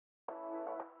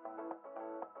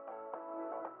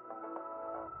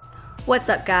What's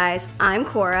up, guys? I'm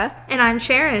Cora, And I'm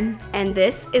Sharon. and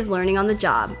this is Learning on the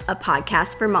Job, a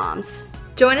podcast for moms.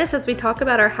 Join us as we talk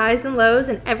about our highs and lows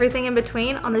and everything in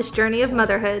between on this journey of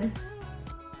motherhood.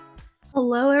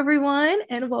 Hello, everyone,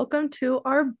 and welcome to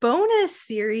our bonus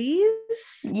series.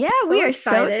 Yeah, So we are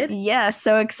excited.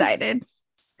 so excited.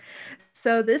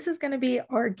 So this is going to be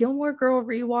our Gilmore Girl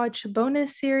Rewatch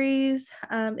bonus series.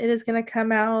 It is going to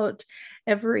come out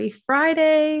every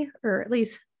Friday, or at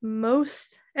least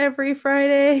most every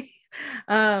Friday.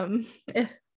 If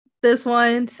this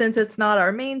one, since it's not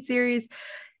our main series,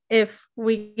 if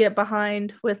we get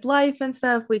behind with life and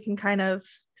stuff, we can kind of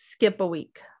skip a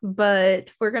week.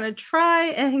 But we're going to try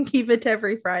and keep it to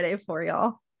every Friday for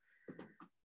y'all.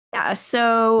 Yeah,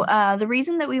 so the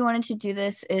reason that we wanted to do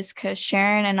this is because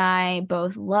Sharon and I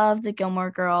both love the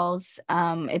Gilmore Girls.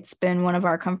 It's been one of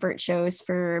our comfort shows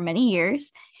for many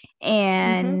years.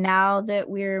 And now that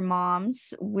we're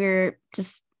moms, we're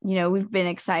just, we've been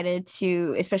excited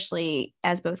to, especially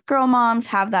as both girl moms,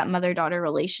 have that mother-daughter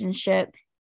relationship.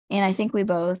 And I think we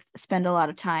both spend a lot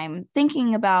of time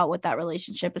thinking about what that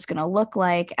relationship is going to look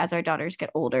like as our daughters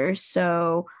get older.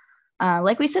 So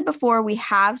like we said before, we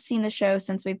have seen the show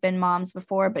since we've been moms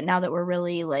before, but now that we're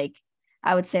really,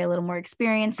 I would say, a little more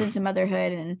experienced into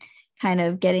motherhood and kind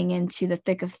of getting into the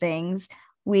thick of things,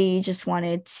 we just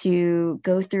wanted to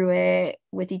go through it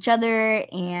with each other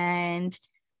and,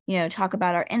 talk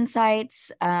about our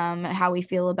insights, how we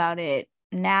feel about it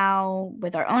now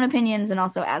with our own opinions and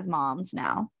also as moms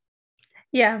now.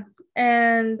 Yeah,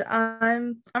 and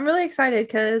I'm really excited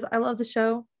because I love the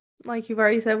show. Like you've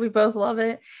already said, we both love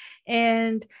it.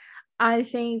 And I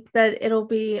think that it'll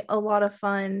be a lot of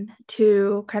fun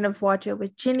to kind of watch it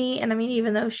with Ginny. And I mean,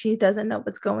 even though she doesn't know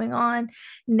what's going on,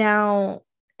 now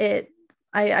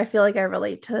I feel like I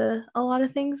relate to a lot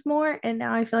of things more. And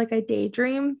now I feel like I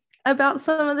daydream about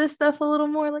some of this stuff a little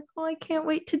more, like, oh, I can't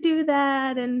wait to do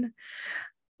that. And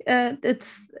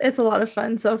it's a lot of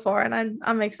fun so far, and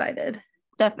I'm excited.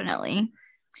 Definitely.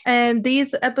 And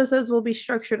these episodes will be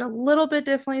structured a little bit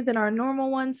differently than our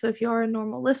normal ones. So if you're a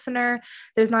normal listener,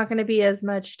 there's not going to be as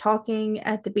much talking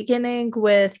at the beginning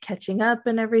with catching up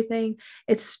and everything.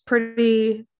 It's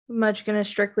pretty much going to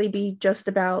strictly be just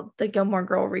about the Gilmore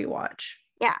Girl rewatch.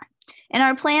 Yeah. And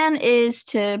our plan is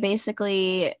to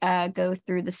basically go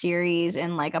through the series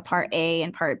in like a part A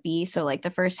and part B. So like the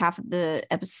first half of the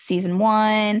season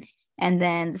 1, and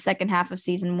then the second half of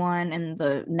season 1 and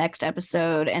the next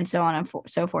episode, and so on and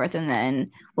so forth. And then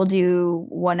we'll do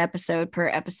one episode per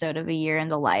episode of a year in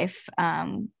the life,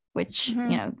 which,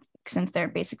 since they're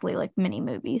basically like mini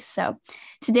movies. So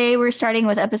today we're starting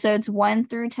with episodes 1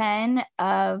 through 10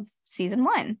 of season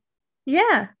 1.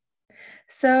 Yeah.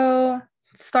 So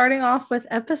starting off with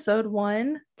episode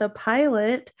 1, the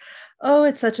pilot. Oh,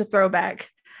 it's such a throwback.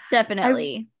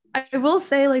 Definitely. I will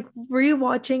say, like,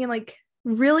 rewatching and like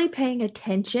really paying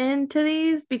attention to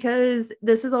these, because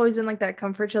this has always been like that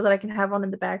comfort show that I can have on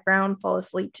in the background, fall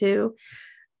asleep to.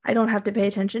 I don't have to pay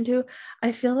attention to.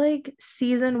 I feel like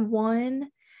season 1,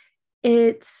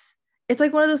 it's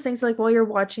like one of those things, like while you're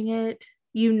watching it,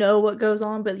 you know what goes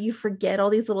on, but you forget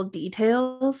all these little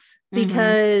details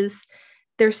because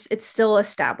it's still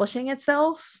establishing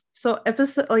itself. So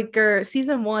episode or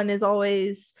season 1 is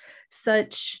always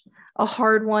such a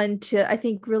hard one to, I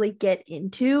think, really get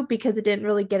into, because it didn't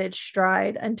really get its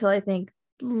stride until I think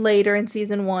later in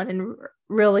season 1 and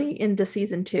really into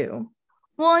season 2.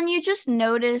 Well, and you just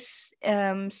notice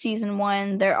season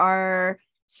 1, there are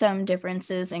some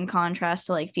differences in contrast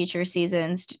to like future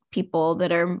seasons, people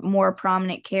that are more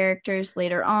prominent characters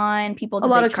later on, people that a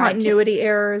lot of continuity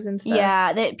errors and stuff.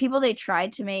 Yeah, that people they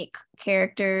tried to make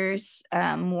characters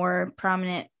more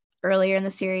prominent earlier in the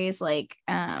series, like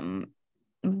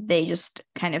they just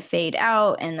kind of fade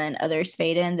out, and then others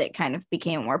fade in that kind of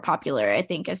became more popular, I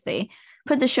think, as they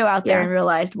put the show out there and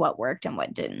realized what worked and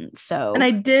what didn't. So, and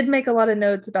I did make a lot of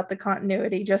notes about the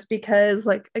continuity, just because,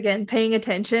 like, again, paying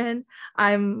attention,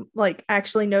 I'm like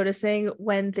actually noticing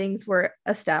when things were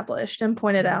established and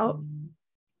pointed out.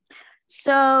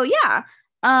 So yeah,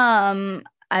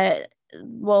 I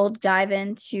will dive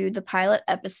into the pilot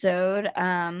episode.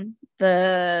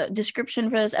 The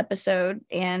description for this episode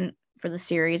and for the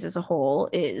series as a whole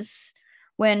is: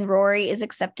 when Rory is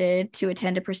accepted to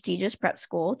attend a prestigious prep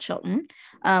school, Chilton,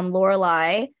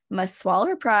 Lorelai must swallow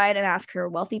her pride and ask her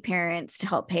wealthy parents to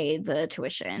help pay the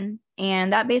tuition.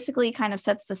 And that basically kind of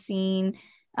sets the scene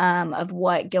of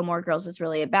what Gilmore Girls is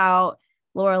really about.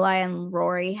 Lorelai and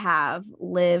Rory have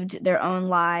lived their own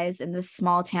lives in this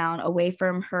small town away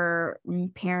from her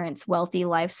parents' wealthy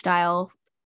lifestyle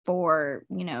for,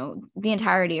 the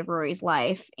entirety of Rory's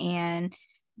life. And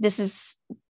this is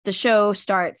the show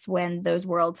starts when those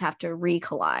worlds have to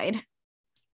recollide.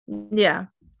 Yeah.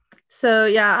 So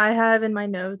yeah, I have in my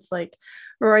notes like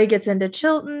Rory gets into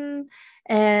Chilton,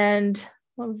 and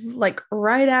like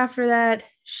right after that,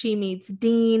 she meets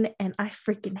Dean, and I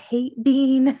freaking hate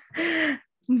Dean.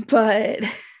 But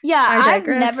Yeah, I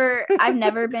digress. I've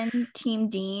never been Team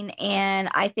Dean, and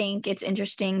I think it's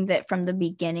interesting that from the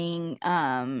beginning,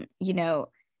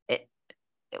 it,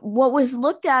 what was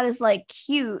looked at as like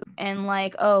cute and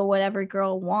like, oh, what every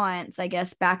girl wants, I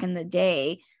guess back in the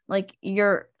day, like we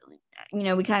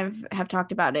kind of have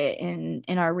talked about it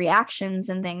in our reactions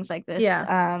and things like this.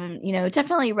 Yeah.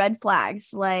 Definitely red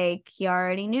flags. Like he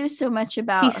already knew so much He's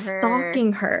about her.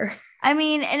 stalking her. I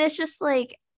mean, and it's just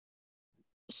like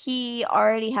he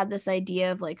already had this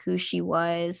idea of like who she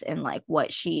was and like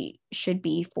what she should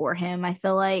be for him, I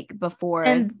feel like, before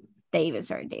And they even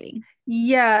started dating.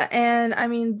 yeah, and I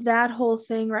mean that whole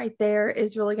thing right there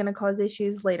is really going to cause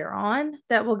issues later on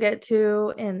that we'll get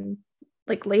to in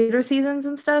like later seasons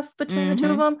and stuff between the two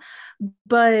of Mm-hmm. them.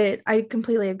 But I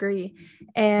completely agree.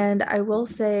 And I will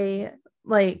say,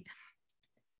 like,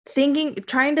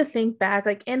 trying to think back,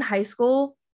 like in high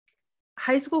school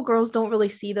girls don't really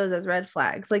see those as red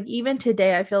flags. Like even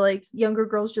today, I feel like younger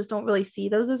girls just don't really see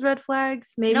those as red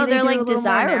flags. Maybe No, they they're do a like little more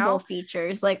desirable now.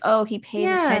 features. Like, oh, he pays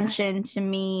Yeah. attention to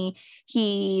me.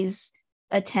 He's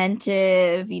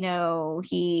attentive. He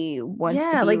wants to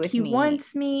Yeah, be like with he me.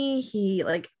 wants me. He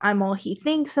like I'm all he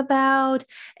thinks about.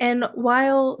 And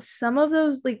while some of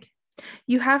those like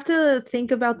you have to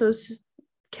think about those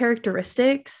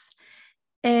characteristics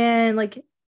and like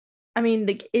I mean,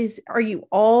 like, are you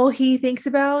all he thinks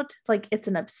about? Like, it's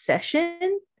an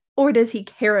obsession, or does he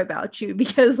care about you?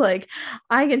 Because, like,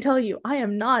 I can tell you, I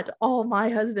am not all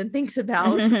my husband thinks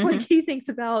about. Like, he thinks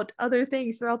about other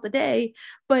things throughout the day,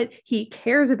 but he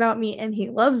cares about me and he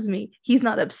loves me. He's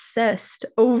not obsessed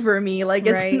over me. Like,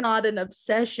 it's Right. not an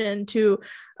obsession to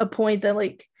a point that,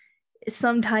 like,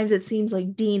 sometimes it seems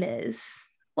like Dean is.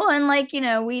 Well, and like,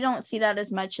 we don't see that as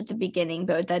much at the beginning,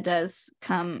 but that does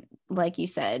come, like you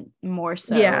said, more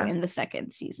so Yeah. in the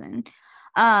second season.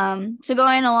 So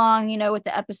going along, with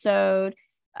the episode,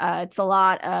 it's a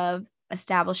lot of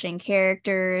establishing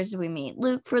characters. We meet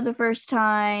Luke for the first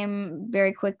time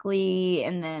very quickly,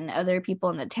 and then other people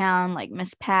in the town like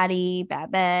Miss Patty,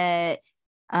 Babette,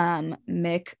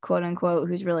 Mick, quote unquote,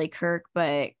 who's really Kirk,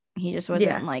 but he just wasn't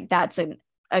Yeah. like that's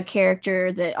a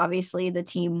character that obviously the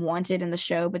team wanted in the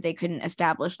show, but they couldn't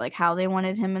establish like how they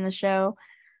wanted him in the show.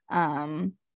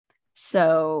 Um,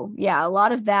 so yeah, a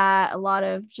lot of that, a lot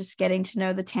of just getting to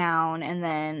know the town, and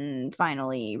then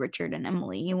finally Richard and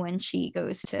Emily when she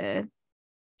goes to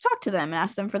talk to them and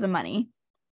ask them for the money.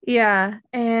 Yeah.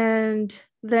 And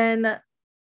then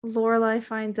Lorelai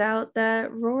finds out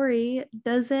that Rory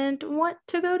doesn't want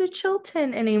to go to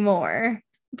Chilton anymore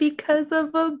because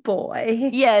of a boy.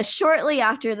 Yeah, shortly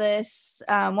after this,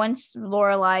 once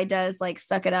Lorelai does like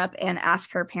suck it up and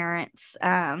ask her parents,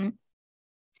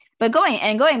 but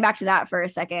going back to that for a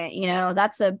second,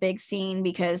 that's a big scene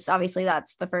because obviously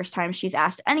that's the first time she's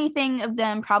asked anything of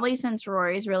them, probably since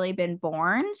Rory's really been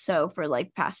born. So for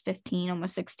like past 15,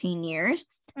 almost 16 years.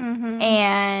 Mm-hmm.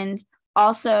 And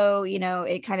also,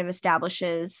 it kind of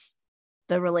establishes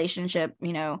the relationship,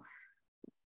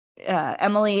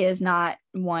 Emily is not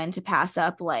one to pass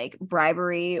up like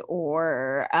bribery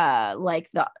or like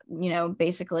the,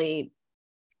 basically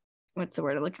what's the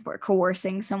word I'm looking for?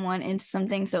 Coercing someone into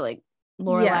something. So like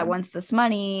Lorelai Yeah. wants this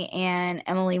money and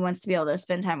Emily wants to be able to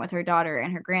spend time with her daughter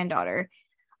and her granddaughter.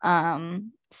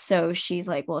 So she's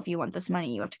like, well, if you want this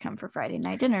money, you have to come for Friday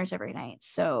night dinners every night.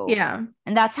 So, Yeah.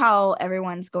 and that's how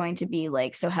everyone's going to be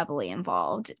like so heavily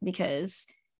involved because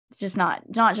it's just not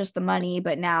just the money,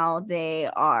 but now they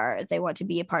want to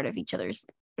be a part of each other's,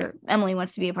 or Emily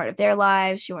wants to be a part of their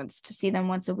lives. She wants to see them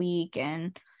once a week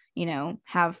and,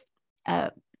 have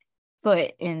a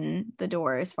foot in the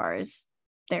door as far as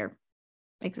their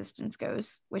existence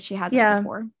goes, which she hasn't Yeah.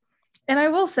 before. And I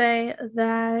will say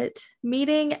that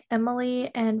meeting Emily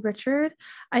and Richard,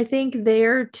 I think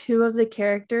they're two of the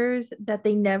characters that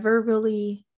they never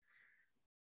really,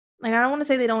 like, I don't want to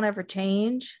say they don't ever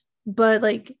change, but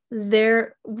like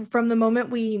they're from the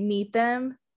moment we meet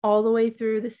them all the way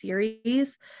through the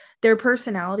series, their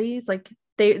personalities, like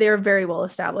they're very well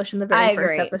established in the very I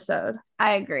first agree. episode.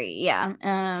 I agree. Yeah.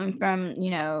 From,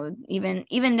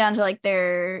 even down to like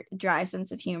their dry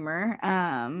sense of humor.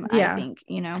 I Yeah. think,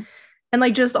 And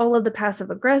like just all of the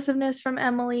passive aggressiveness from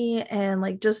Emily and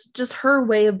like just her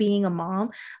way of being a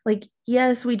mom. Like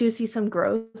yes, we do see some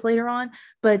growth later on,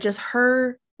 but just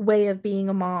her way of being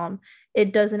a mom,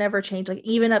 it doesn't ever change. Like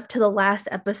even up to the last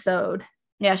episode,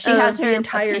 Yeah, she has of the her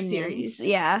entire opinions, series.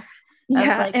 yeah, of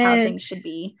Yeah, like how and things should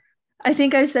be. I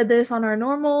think I've said this on our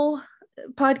normal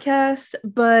podcast,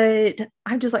 but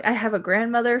I'm just like, I have a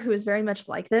grandmother who is very much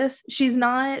like this. She's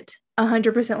not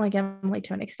 100% like Emily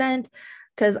to an extent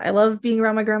because I love being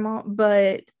around my grandma,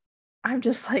 but I'm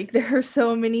just like, there are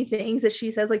so many things that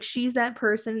she says. Like, she's that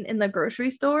person in the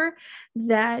grocery store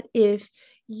that if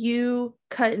you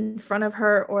cut in front of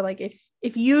her, or like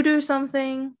if you do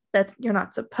something that you're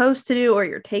not supposed to do, or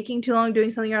you're taking too long doing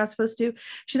something you're not supposed to,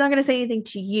 she's not going to say anything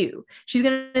to you. She's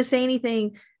going to say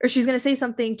anything, or she's going to say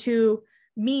something to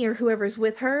me or whoever's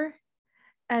with her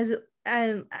as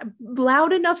and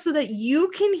loud enough so that you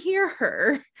can hear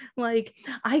her. Like,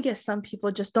 I guess some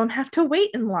people just don't have to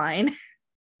wait in line.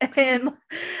 And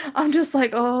I'm just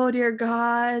like, oh dear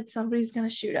God, somebody's gonna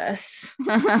shoot us.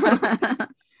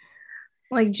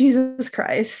 Like, Jesus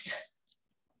Christ.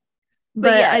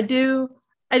 But But yeah, I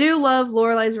do love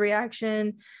Lorelai's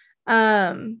reaction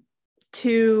um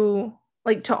to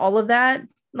like to all of that.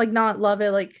 Like, not love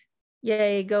it like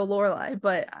yay, go Lorelai,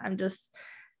 but I'm just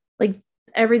like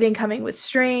everything coming with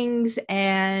strings,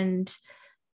 and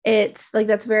it's like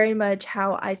that's very much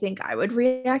how I think I would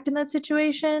react in that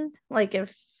situation. Like,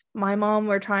 if my mom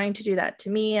were trying to do that to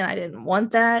me and I didn't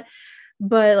want that,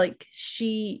 but like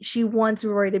she wants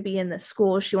Rory to be in the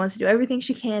school. She wants to do everything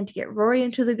she can to get Rory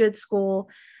into the good school.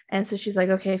 And so she's like,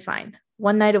 okay, fine.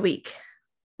 One night a week,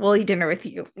 we'll eat dinner with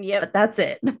you. yep. But that's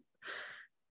it.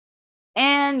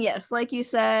 And yes, like you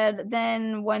said,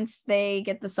 then once they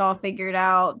get this all figured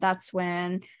out, that's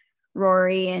when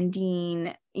Rory and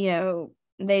Dean,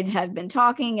 they'd have been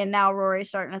talking, and now Rory's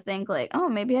starting to think like, oh,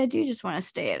 maybe I do just want to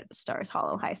stay at Stars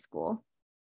Hollow High School.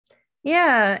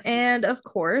 Yeah, and of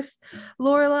course,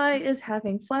 Lorelai is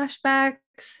having flashbacks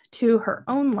to her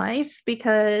own life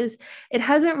because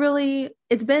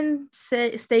it's been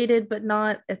stated, but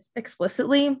not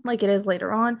explicitly like it is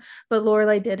later on. But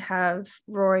Lorelai did have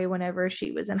Rory whenever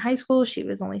she was in high school. She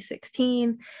was only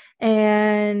 16.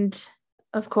 And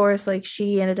of course, like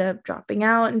she ended up dropping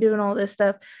out and doing all this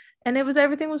stuff. And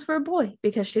everything was for a boy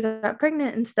because she got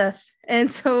pregnant and stuff.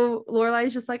 And so Lorelai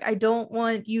is just like, I don't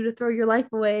want you to throw your life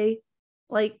away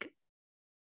like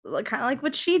kind of like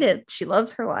what she did. She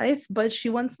loves her life, but she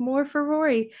wants more for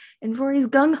Rory. And Rory's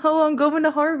gung ho on going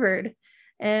to Harvard.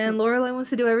 And Lorelai wants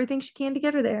to do everything she can to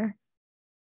get her there.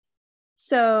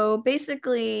 So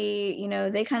basically,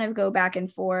 they kind of go back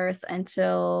and forth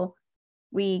until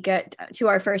we get to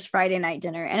our first Friday night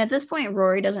dinner. And at this point,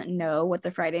 Rory doesn't know what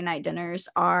the Friday night dinners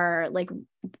are, like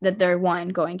that they're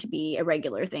going to be a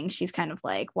regular thing. She's kind of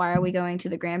like, why are we going to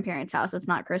the grandparents' house? It's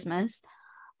not Christmas.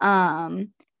 Um,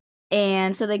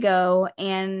 and so they go,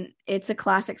 and it's a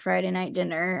classic Friday night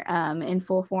dinner in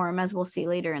full form, as we'll see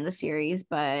later in the series.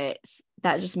 But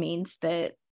that just means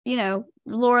that,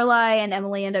 Lorelai and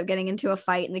Emily end up getting into a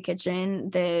fight in the kitchen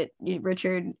that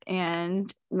Richard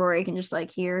and Rory can just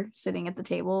like hear sitting at the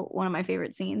table. One of my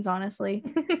favorite scenes, honestly.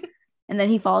 And then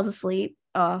he falls asleep.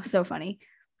 Oh, so funny.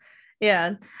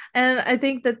 Yeah. And I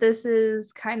think that this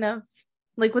is kind of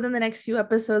like within the next few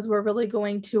episodes, we're really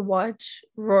going to watch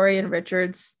Rory and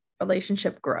Richard's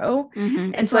relationship grow. Mm-hmm.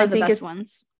 And It's so one I of the think best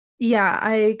ones. yeah,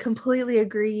 I completely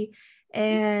agree.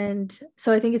 And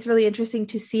so I think it's really interesting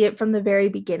to see it from the very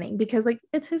beginning because, like,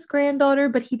 it's his granddaughter,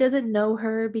 but he doesn't know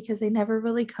her because they never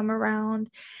really come around.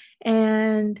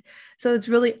 And so it's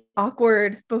really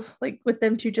awkward, like, with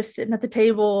them two just sitting at the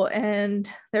table and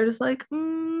they're just like,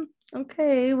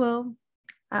 okay, well,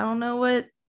 I don't know what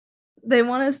they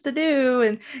want us to do.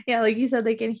 And yeah, like you said,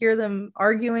 they can hear them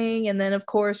arguing. And then, of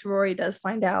course, Rory does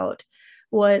find out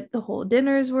what the whole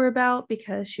dinners were about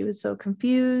because she was so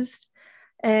confused.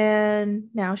 And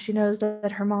now she knows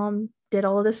that her mom did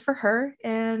all of this for her.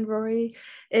 And Rory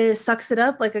sucks it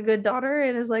up like a good daughter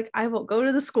and is like, I will go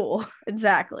to the school.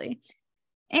 Exactly.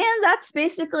 And that's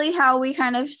basically how we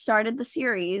kind of started the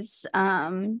series.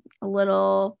 A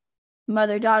little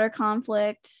mother-daughter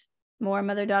conflict, more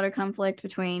mother-daughter conflict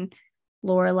between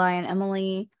Lorelai and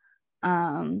Emily.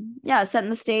 Setting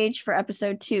the stage for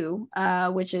episode 2,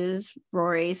 which is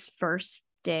Rory's first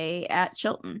day at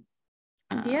Chilton.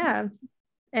 Yeah.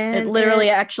 It And literally,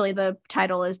 actually, the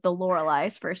title is The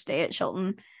Lorelai's First Day at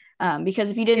Chilton. Because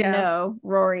if you didn't know,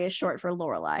 Rory is short for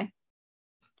Lorelai.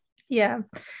 Yeah.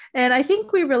 And I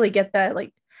think we really get that.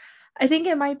 Like, I think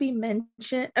it might be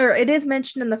mentioned, or it is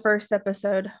mentioned in the first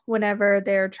episode whenever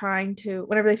they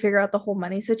figure out the whole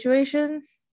money situation,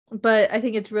 but I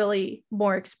think it's really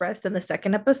more expressed in the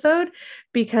second episode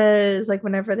because like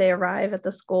whenever they arrive at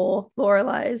the school,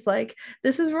 Lorelai is like,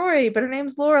 "This is Rory, but her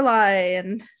name's Lorelai,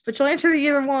 and but you'll answer to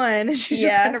either one." And she's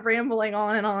just kind Yeah. of rambling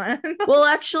on and on. Well,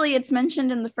 actually, it's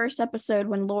mentioned in the first episode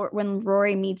when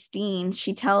Rory meets Dean.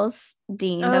 She tells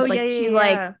Dean Oh that's yeah, like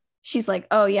yeah, yeah. she's like,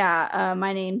 oh yeah,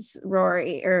 my name's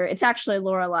Rory, or it's actually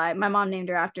Lorelai. My mom named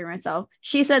her after myself.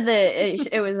 She said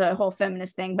that it was a whole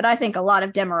feminist thing, but I think a lot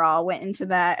of Demerol went into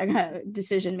that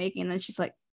decision making. And then she's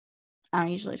like, I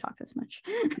don't usually talk this much.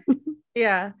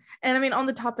 Yeah. And I mean, on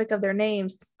the topic of their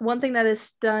names, one thing that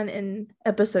is done in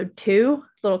episode 2,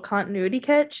 little continuity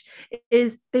catch,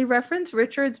 is they reference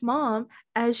Richard's mom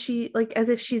as she, like, as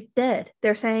if she's dead.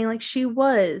 They're saying, like, she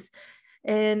was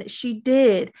and she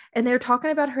did. And they're talking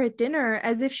about her at dinner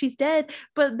as if she's dead.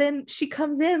 But then she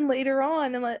comes in later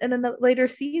on in a later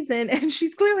season and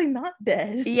she's clearly not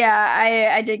dead.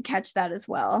 Yeah, I did catch that as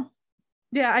well.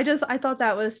 Yeah, I thought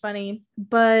that was funny.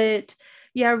 But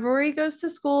yeah, Rory goes to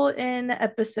school in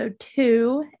episode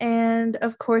 2, and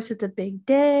of course it's a big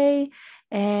day.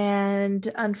 And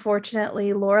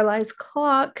unfortunately, Lorelai's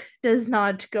clock does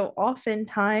not go off in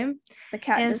time. The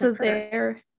cat And so doesn't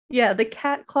purr. the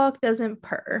cat clock doesn't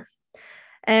purr.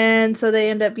 And so they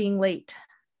end up being late.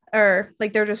 Or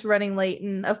like they're just running late.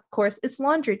 And of course, it's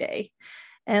laundry day.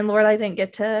 And Lorelai didn't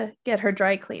get to get her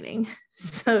dry cleaning.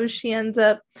 So she ends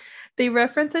up, they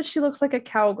reference that she looks like a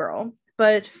cowgirl.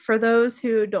 But for those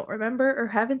who don't remember or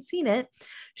haven't seen it,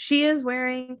 she is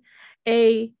wearing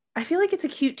I feel like it's a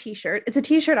cute t-shirt. It's a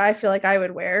t-shirt I feel like I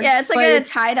would wear. Yeah, it's like a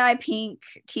it's tie-dye pink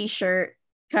t-shirt,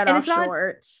 cut and off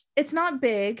shorts. it's not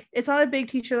big. It's not a big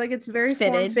t-shirt. Like it's very It's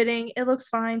fitted. form-fitting. It looks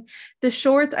fine. The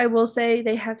shorts, I will say,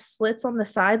 they have slits on the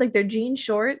side, like they're jean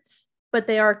shorts, but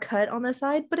they are cut on the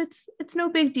side. But it's no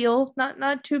big deal.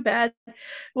 Not too bad.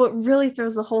 What really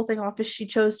throws the whole thing off is she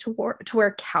chose to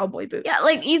wear cowboy boots. Yeah,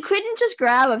 like you couldn't just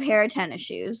grab a pair of tennis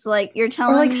shoes. Like you're Or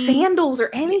telling like me sandals or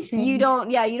anything. you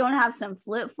don't, yeah, you don't have some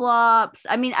flip-flops.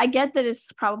 I mean, I get that it's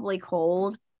probably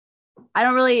cold. I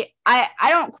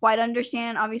don't quite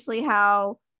understand obviously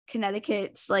how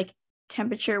Connecticut's like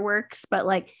temperature works, but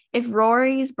like if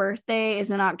Rory's birthday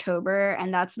is in October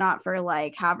and that's not for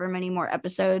like however many more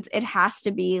episodes, it has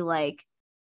to be like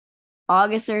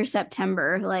August or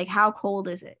September. Like how cold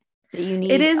is it that you It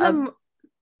need is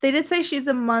they did say she's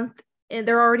a month and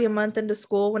they're already a month into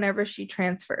school whenever she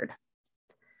transferred.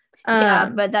 Yeah,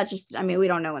 but that just, I mean, we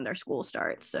don't know when their school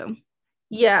starts, so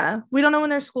Yeah, we don't know when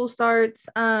their school starts.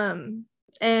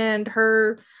 And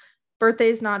her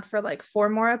birthday's not for like 4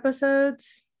 more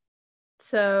episodes.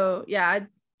 So yeah,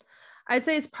 I'd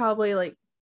say it's probably like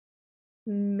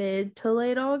mid to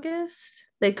late August.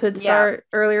 They could yeah. start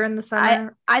earlier in the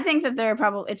summer. I think that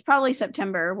it's probably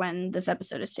September when this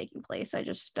episode is taking place. I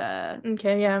just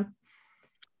Okay, yeah.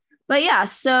 But yeah,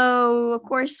 so of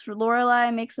course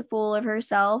Lorelai makes a fool of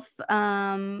herself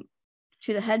to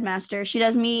the headmaster. She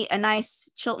does meet a nice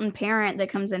Chilton parent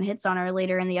that comes and hits on her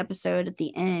later in the episode at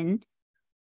the end.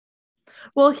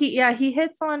 Well, he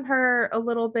hits on her a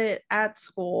little bit at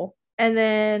school, and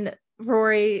then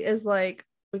Rory is like,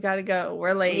 "We gotta go,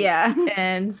 we're late." Yeah.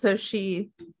 And so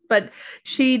but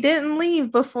she didn't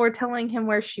leave before telling him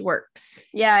where she works.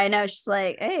 Yeah, I know. She's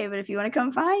like, hey, but if you want to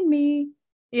come find me.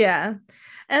 Yeah.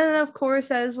 And then, of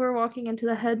course, as we're walking into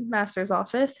the headmaster's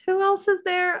office, who else is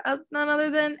there? None other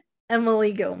than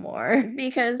Emily Gilmore.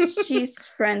 Because she's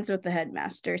friends with the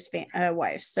headmaster's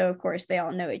wife. So, of course, they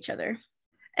all know each other.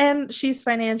 And she's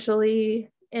financially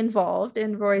involved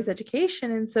in Rory's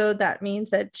education. And so that means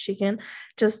that she can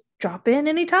just drop in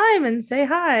anytime and say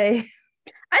hi.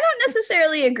 I don't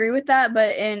necessarily agree with that,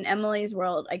 but in Emily's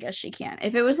world, I guess she can.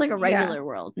 If it was like a regular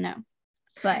world, no.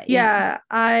 But yeah,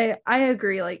 I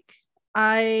agree. Like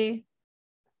I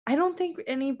don't think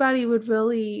anybody would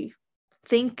really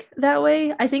think that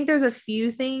way. I think there's a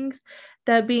few things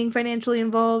that being financially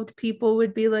involved, people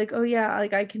would be like, oh yeah,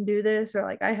 like I can do this, or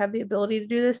like I have the ability to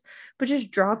do this. But just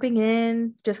dropping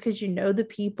in just because you know the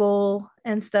people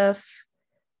and stuff,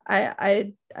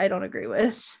 I don't agree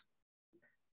with.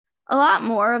 a lot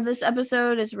more of this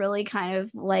episode is really kind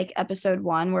of like episode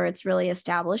 1, where it's really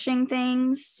establishing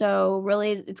things. So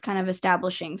really it's kind of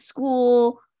establishing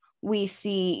school. We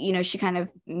see, you know, she kind of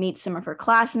meets some of her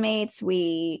classmates.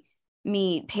 We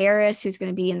meet Paris, who's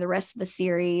going to be in the rest of the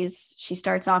series. She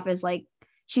starts off as like,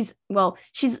 she's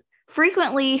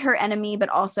frequently her enemy, but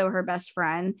also her best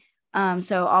friend.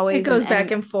 So always it goes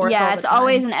back and forth. Yeah, it's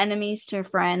always an enemies to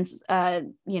friends,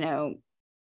 arc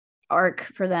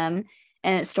for them,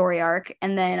 and story arc.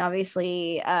 And then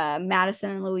obviously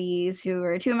Madison and Louise, who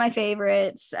are two of my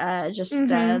favorites,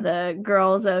 the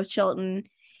girls of Chilton,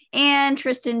 and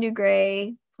Tristan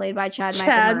Dugray played by Chad Michael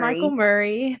Chad Michael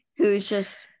Murray, Murray. who's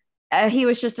just he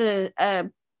was just a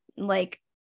like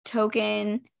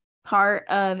token part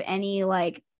of any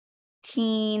like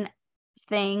teen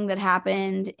thing that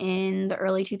happened in the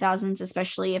early 2000s,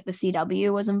 especially if the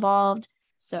CW was involved.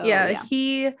 So Yeah, yeah.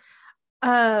 he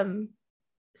um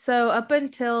so up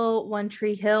until One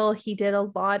Tree Hill, he did a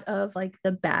lot of like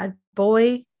the bad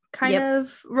boy kind Yep.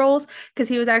 of roles because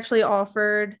he was actually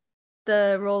offered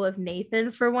the role of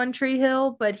Nathan for One Tree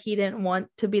Hill, but he didn't want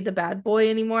to be the bad boy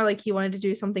anymore. Like he wanted to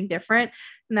do something different,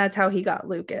 and that's how he got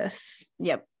Lucas.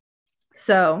 Yep.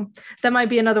 So that might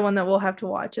be another one that we'll have to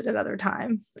watch at another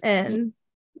time and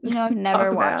I've talk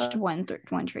never watched about.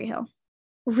 One Tree Hill.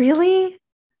 Really?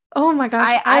 Oh my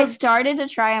gosh. I started to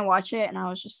try and watch it and I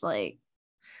was just like,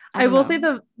 I I don't will say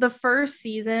know. the first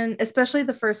season, especially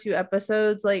the first few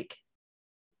episodes, like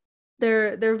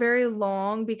they're very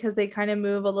long because they kind of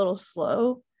move a little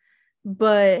slow,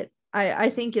 but I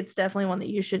think it's definitely one that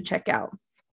you should check out.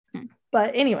 Hmm.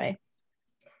 But anyway,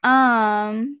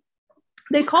 Um,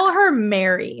 they call her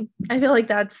Mary. I feel like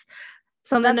that's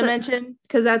something that's to a mention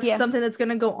because that's yeah. something that's going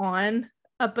to go on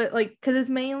up, but like because it's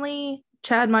mainly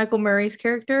Chad Michael Murray's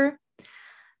character.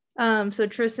 So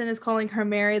Tristan is calling her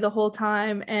Mary the whole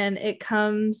time, and it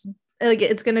comes like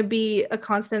it's gonna be a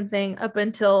constant thing up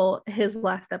until his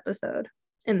last episode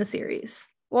in the series.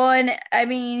 Well, and I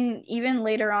mean, even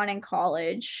later on in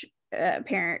college,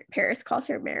 Paris calls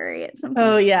her Mary at some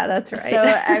Oh point. yeah, that's So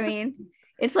right. I mean,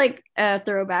 it's like a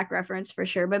throwback reference for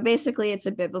sure, but basically it's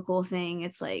a biblical thing.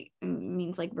 It's like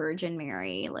means like Virgin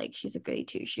Mary, like she's a goody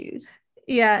two shoes.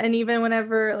 Yeah, and even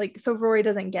whenever like so Rory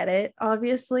doesn't get it,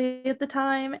 obviously at the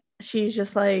time, she's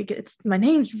just like, it's my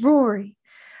name's Rory.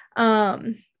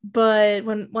 But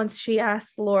when once she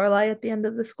asks Lorelai at the end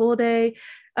of the school day,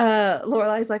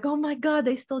 Lorelai's like, oh my god,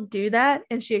 they still do that,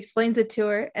 and she explains it to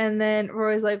her, and then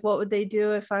Rory's like, what would they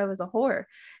do if I was a whore?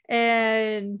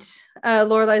 And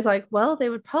Lorelai's like, well, they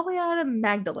would probably add a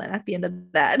Magdalene at the end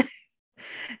of that.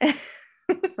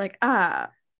 Like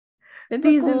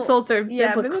These biblical, insults are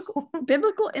yeah, biblical biblical.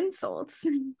 biblical insults.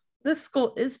 This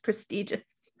school is prestigious.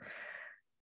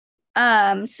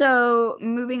 So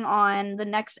moving on, the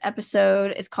next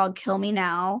episode is called Kill Me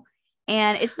Now.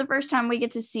 And it's the first time we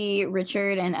get to see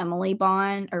Richard and Emily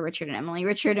bond, or Richard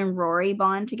and Rory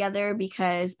bond together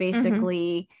because Mm-hmm.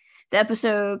 basically the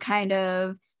episode kind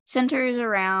of centers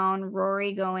around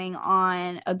Rory going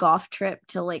on a golf trip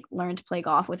to like learn to play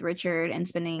golf with Richard and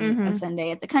spending a Mm-hmm.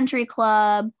 Sunday at the country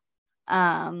club.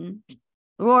 Um,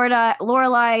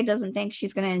 Lorelai doesn't think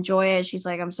she's going to enjoy it. She's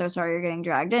like, I'm so sorry you're getting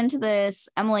dragged into this.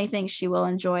 Emily thinks she will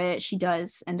enjoy it. She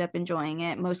does end up enjoying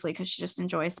it, mostly because she just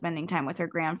enjoys spending time with her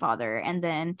grandfather. And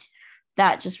then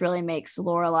that just really makes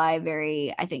Lorelai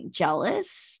very, I think,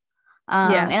 jealous.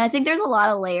 Yeah. And I think there's a lot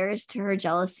of layers to her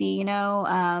jealousy,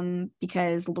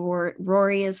 because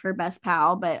Rory is her best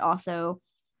pal, but also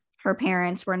her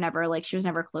parents were never like, she was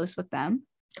never close with them.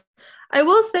 I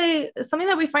will say something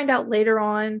that we find out later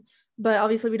on, but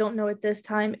obviously we don't know at this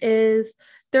time, is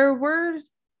there were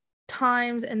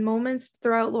times and moments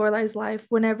throughout Lorelai's life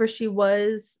whenever she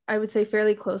was, I would say,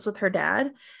 fairly close with her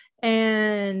dad.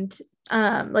 And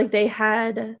like they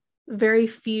had very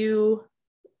few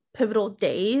pivotal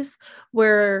days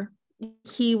where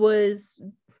he was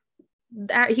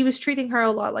he was treating her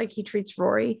a lot like he treats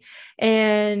Rory.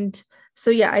 And so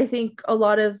yeah, I think a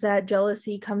lot of that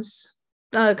jealousy comes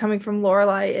coming from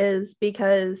Lorelai is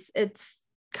because it's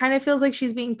kind of feels like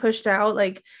she's being pushed out.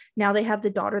 Like now they have the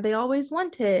daughter they always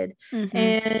wanted, Mm-hmm.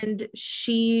 and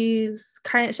she's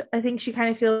kind of, I think she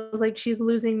kind of feels like she's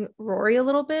losing Rory a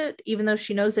little bit, even though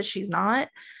she knows that she's not.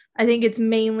 I think it's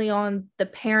mainly on the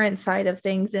parent side of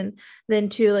things. And then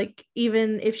too, like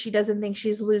even if she doesn't think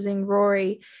she's losing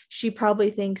Rory, she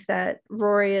probably thinks that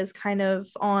Rory is kind of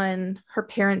on her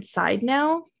parents' side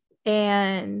now.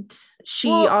 And she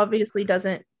Well, obviously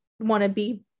doesn't want to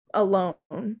be alone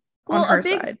on Well, her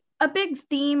side. a big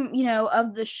theme,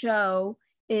 of the show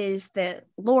is that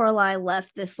Lorelai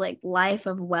left this like life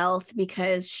of wealth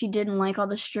because she didn't like all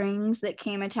the strings that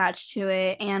came attached to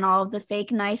it and all of the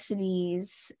fake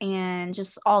niceties and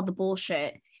just all the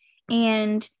bullshit.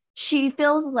 And she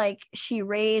feels like she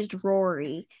raised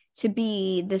Rory to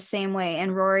be the same way,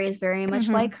 and Rory is very much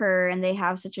Mm-hmm. like her, and they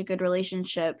have such a good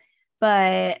relationship.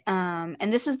 But and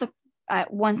this is the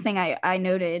one thing I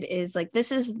noted is like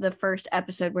this is the first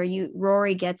episode where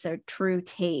Rory gets a true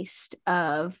taste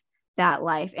of that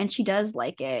life, and she does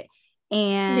like it, Yeah.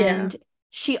 and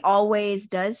she always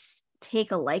does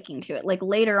take a liking to it. Like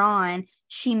later on,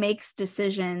 she makes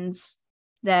decisions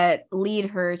that lead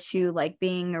her to like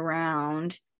being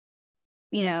around,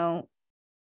 you know,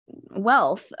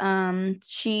 wealth.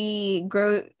 She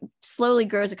slowly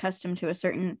grows accustomed to a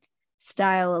certain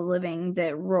style of living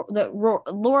that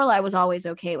Lorelai was always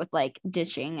okay with like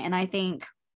ditching, and I think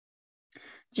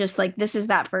just like this is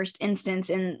that first instance,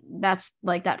 and that's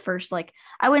like that first, like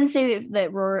I wouldn't say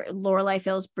that Lorelai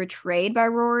feels betrayed by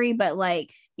Rory, but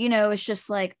like it's just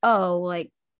like, oh,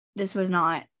 like this was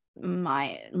not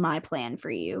my plan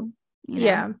for you.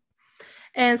 Yeah.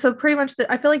 And so pretty much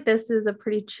I feel like this is a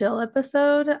pretty chill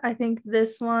episode. I think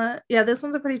this one's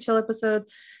a pretty chill episode.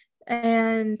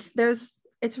 And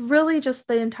it's really just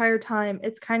the entire time.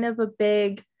 It's kind of a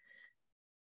big,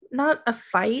 not a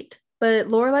fight, but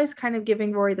Lorelai's kind of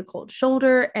giving Rory the cold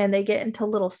shoulder, and they get into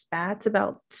little spats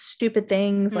about stupid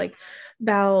things, like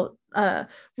about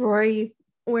Rory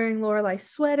wearing Lorelai's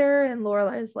sweater, and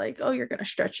Lorelai's like, oh, you're gonna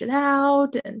stretch it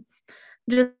out, and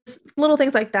just little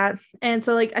things like that. And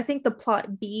so like I think the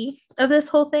plot B of this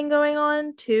whole thing going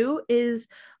on too is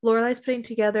Lorelai's putting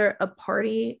together a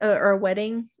party or a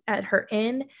wedding at her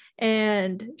inn,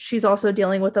 and she's also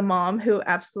dealing with a mom who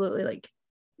absolutely like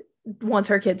wants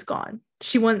her kids gone.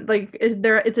 She wants like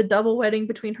it's a double wedding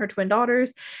between her twin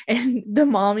daughters, and the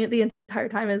mom the entire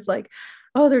time is like,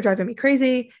 oh, they're driving me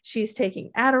crazy. She's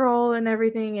taking Adderall and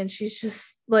everything, and she's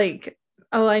just like,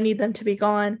 oh, I need them to be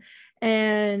gone.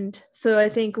 And so I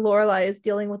think Lorelai is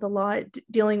dealing with a lot,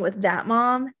 dealing with that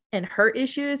mom and her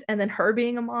issues, and then her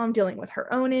being a mom dealing with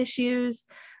her own issues.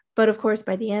 But of course,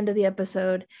 by the end of the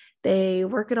episode, they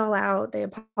work it all out. They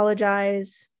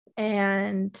apologize,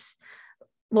 and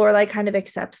Lorelai kind of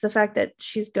accepts the fact that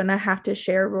she's gonna have to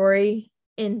share Rory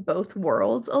in both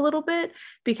worlds a little bit,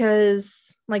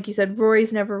 because like you said,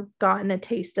 Rory's never gotten a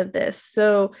taste of this.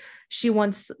 So she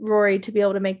wants Rory to be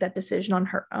able to make that decision on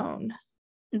her own.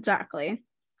 Exactly.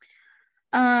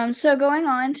 So going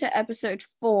on to episode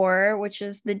 4, which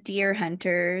is the Deer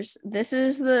Hunters. This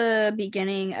is the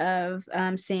beginning of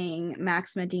seeing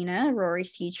Max Medina,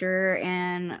 Rory's teacher,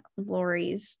 and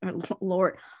Lorelai's.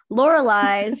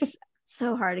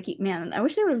 So hard to keep. Man, I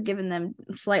wish they would have given them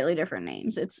slightly different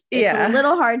names. It's a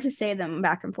little hard to say them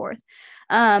back and forth.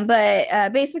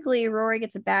 But basically, Rory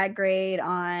gets a bad grade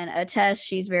on a test.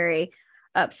 She's very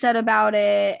upset about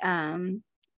it.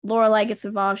 Lorelai gets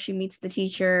involved. She meets the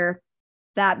teacher.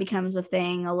 That becomes a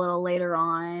thing a little later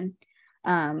on.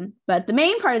 But the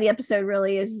main part of the episode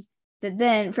really is that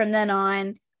then from then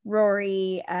on,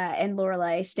 Rory and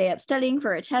Lorelai stay up studying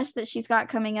for a test that she's got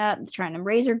coming up, trying to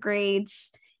raise her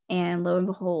grades. And lo and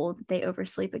behold, they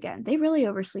oversleep again. They really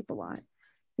oversleep a lot.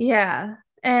 Yeah.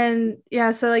 And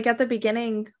yeah, so like at the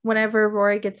beginning, whenever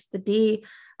Rory gets the D,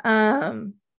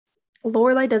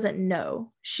 Lorelai doesn't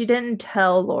know. She didn't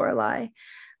tell Lorelai.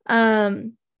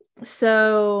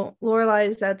 So Lorelai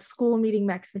is at school meeting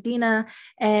Max Medina,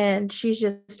 and she's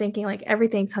just thinking like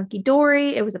everything's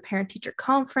hunky-dory. It was a parent-teacher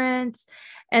conference.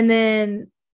 And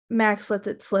then Max lets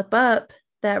it slip up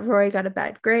that Rory got a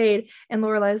bad grade, and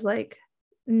Lorelai's like,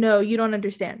 no, you don't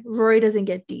understand. Rory doesn't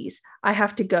get D's. I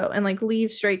have to go, and like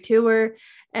leave straight to her.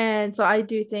 And so I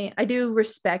do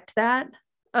respect that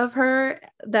of her,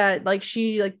 that like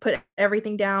she like put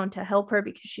everything down to help her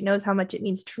because she knows how much it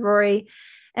means to Rory.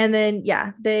 And then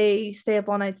yeah, they stay up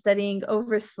all night studying,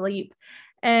 oversleep,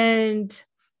 and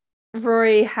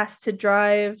Rory has to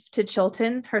drive to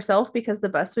Chilton herself because the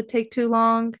bus would take too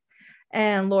long,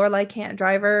 and Lorelai can't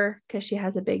drive her because she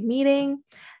has a big meeting,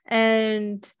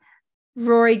 and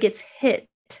Rory gets hit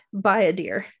by a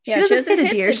deer. She doesn't hit a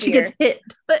deer. She gets hit.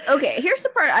 But okay, here's the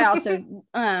part I also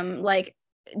like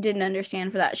didn't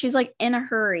understand for that. She's like in a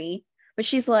hurry, but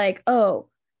she's like, oh,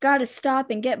 gotta stop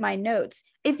and get my notes.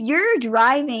 If you're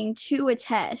driving to a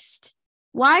test,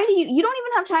 why do you don't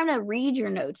even have time to read your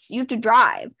notes? You have to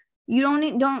drive. You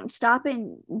don't stop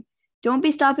and don't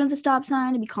be stopping at the stop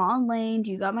sign to be calling lane.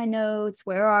 Do you got my notes?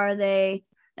 Where are they?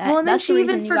 And then she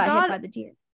even got hit by the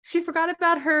deer. She forgot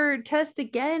about her test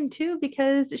again too,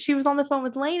 because she was on the phone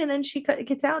with Lane, and then she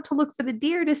gets out to look for the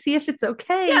deer to see if it's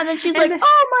okay. Yeah, and then she's like,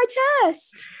 oh, my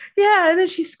test. Yeah, and then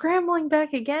she's scrambling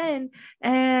back again,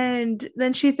 and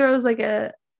then she throws like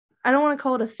I don't want to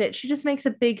call it a fit. She just makes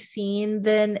a big scene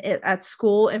then at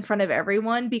school in front of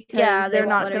everyone because they're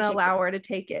not going to allow her to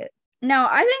take it. No,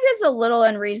 I think it's a little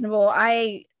unreasonable.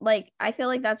 I feel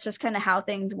like that's just kind of how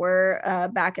things were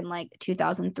back in like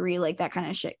 2003, like that kind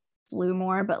of shit flew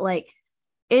more, but like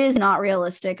it is not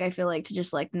realistic, I feel like, to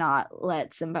just like not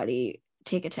let somebody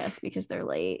take a test because they're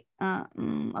late a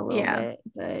little bit,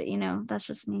 but that's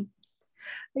just me.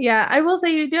 Yeah, I will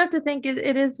say you do have to think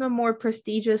it is a more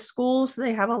prestigious school, so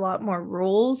they have a lot more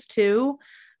rules too.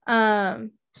 So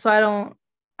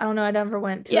I I don't know. I never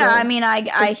went to Yeah, I a mean, I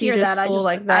hear prestigious that. I school just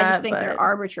like I just that, think they're but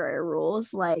arbitrary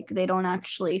rules. Like they don't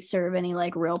actually serve any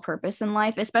like real purpose in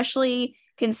life, especially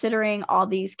considering all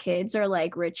these kids are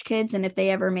like rich kids, and if they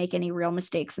ever make any real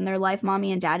mistakes in their life,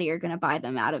 mommy and daddy are gonna buy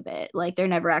them out of it. Like they're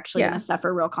never actually gonna yeah,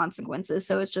 suffer real consequences.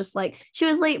 So it's just like she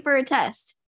was late for a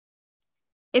test.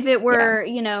 If it yeah.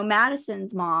 were,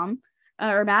 Madison's mom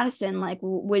or Madison, like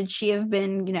would she have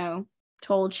been,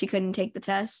 told she couldn't take the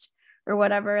test or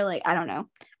whatever? Like I don't know.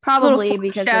 Little Probably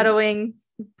because of foreshadowing,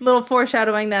 little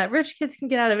foreshadowing that rich kids can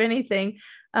get out of anything.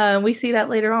 We see that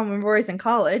later on when Rory's in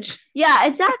college. yeah,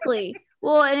 exactly.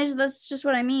 Well, and that's just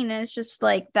what I mean. And it's just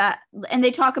like that. And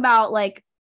they talk about like,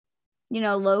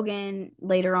 Logan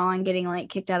later on getting like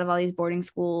kicked out of all these boarding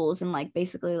schools and like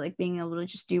basically like being able to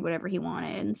just do whatever he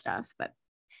wanted and stuff. But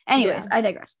anyways, Yeah. I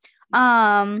digress.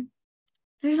 Um,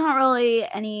 there's not really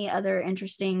any other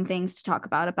interesting things to talk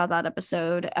about that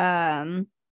episode. It's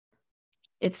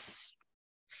it's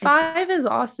Five is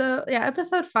also, yeah,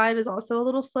 episode five is also a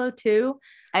little slow too.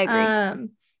 I agree. Um,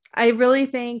 I really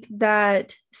think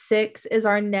that six is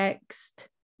our next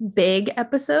big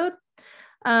episode.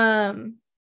 Um,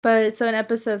 but so in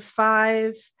episode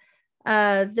five,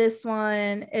 this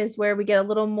one is where we get a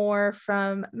little more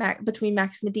from between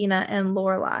Max Medina and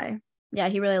Lorelai. Yeah,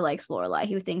 he really likes Lorelai.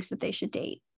 He thinks that they should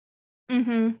date.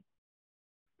 Mm-hmm.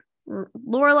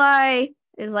 Lorelai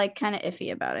is like kind of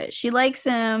iffy about it. She likes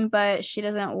him, but she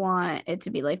doesn't want it to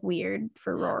be like weird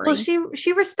for Well, Rory.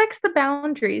 she respects the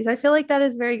boundaries. I feel like that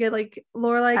is very good. Like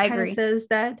Lorelai I kind of agree. says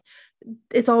that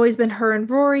it's always been her and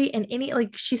Rory, and any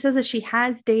like she says that she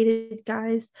has dated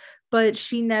guys, but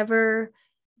she never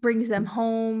brings them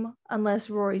home unless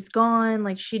Rory's gone.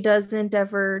 Like she doesn't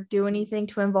ever do anything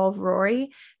to involve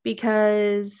Rory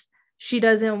because she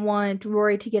doesn't want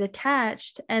Rory to get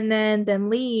attached and then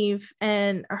leave,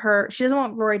 and she doesn't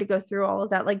want Rory to go through all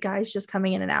of that, like guys just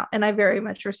coming in and out. And I very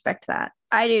much respect that.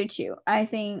 I do too. I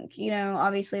think,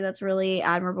 obviously that's really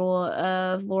admirable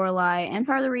of Lorelai and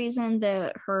part of the reason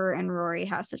that her and Rory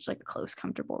have such like a close,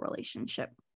 comfortable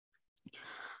relationship.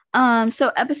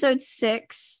 So episode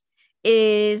 6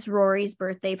 is Rory's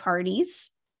birthday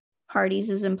parties. Parties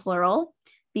is in plural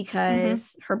Mm-hmm.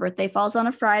 because her birthday falls on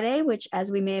a Friday, which,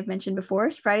 as we may have mentioned before,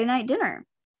 is Friday night dinner.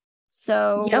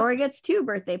 So Yep. Rory gets 2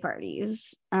 birthday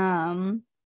parties.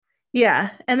 Yeah.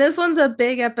 And this one's a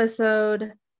big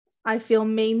episode, I feel,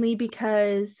 mainly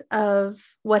because of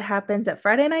what happens at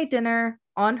Friday night dinner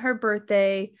on her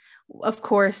birthday, of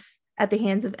course, at the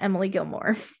hands of Emily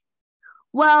Gilmore.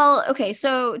 Well, okay,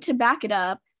 so to back it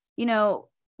up,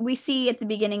 we see at the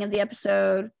beginning of the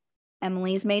episode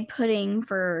Emily's made pudding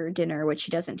for dinner, which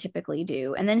she doesn't typically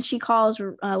do. And then she calls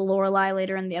Lorelai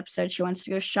later in the episode. She wants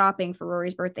to go shopping for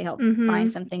Rory's birthday, help find Mm-hmm.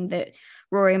 something that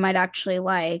Rory might actually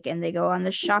like. And they go on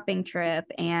this shopping trip.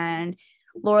 And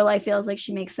Lorelai feels like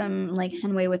she makes some like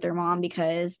headway with her mom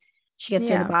because she gets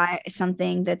her to Yeah. buy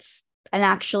something that's an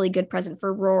actually good present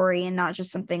for Rory and not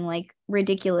just something like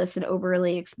ridiculous and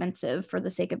overly expensive for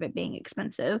the sake of it being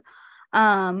expensive.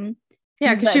 Um,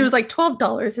 Yeah, because she but was like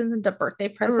 $12 isn't a birthday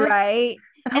present. right.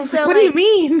 And I And was like, so what do you like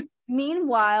mean?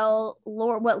 meanwhile,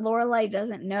 what Lorelai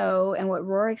doesn't know and what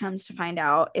Rory comes to find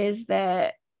out is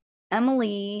that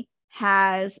Emily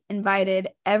has invited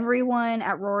everyone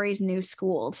at Rory's new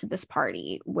school to this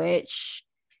party, which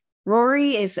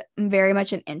Rory is very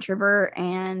much an introvert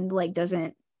and like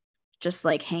doesn't just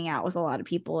like hang out with a lot of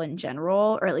people in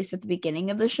general, or at least at the beginning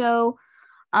of the show.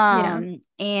 Yeah.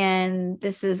 And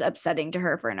this is upsetting to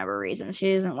her for a number of reasons.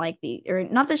 She doesn't like or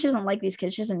not that she doesn't like these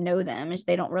kids, she doesn't know them.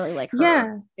 They don't really like her.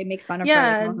 Yeah. They make fun of her, they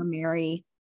Yeah. call her Mary.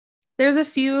 There's a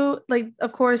few, like,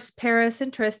 of course, Paris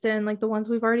and Tristan, like the ones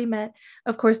we've already met.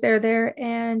 Of course, they're there,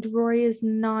 and Rory is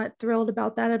not thrilled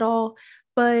about that at all.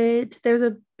 But there's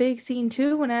a big scene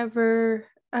too whenever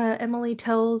Emily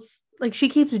tells, like, she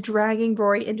keeps dragging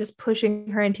Rory and just pushing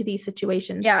her into these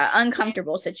situations. Yeah,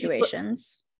 uncomfortable She's,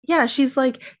 situations. yeah, she's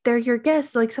like, they're your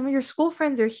guests. Like, some of your school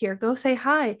friends are here. Go say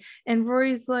hi. And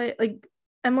Rory's like,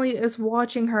 Emily is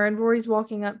watching her, and Rory's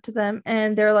walking up to them,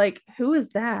 and they're like, who is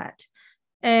that?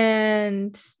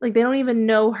 And like they don't even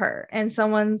know her, and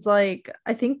someone's like,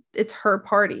 I think it's her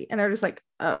party, and they're just like,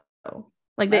 oh,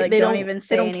 like I they, like they don't don't even they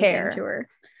say don't anything to care. her.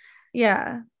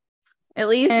 Yeah. At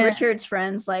least And Richard's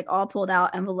friends like all pulled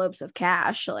out envelopes of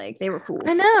cash. Like they were I cool.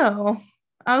 know,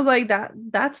 I was like,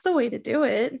 that's the way to do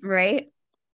it. Right.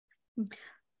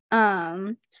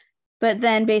 Um, but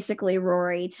then basically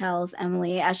Rory tells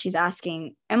Emily as she's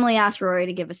asking, Emily asked Rory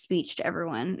to give a speech to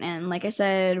everyone. And like I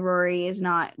said, Rory is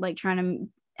not like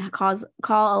trying to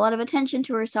call a lot of attention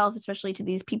to herself, especially to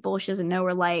these people she doesn't know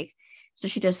or like. So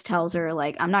she just tells her,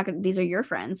 like, I'm not gonna, these are your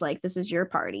friends, like this is your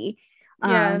party.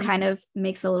 Yeah. Kind of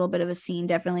makes a little bit of a scene,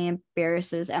 definitely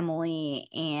embarrasses Emily.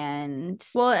 And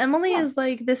Well, Emily yeah, is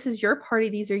like, this is your party,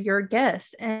 these are your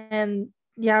guests. And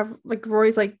yeah, like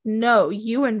Rory's like, no,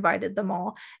 you invited them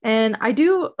all. And I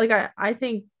do like I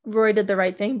think Rory did the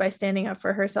right thing by standing up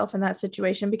for herself in that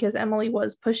situation because Emily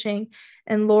was pushing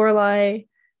and Lorelai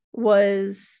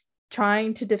was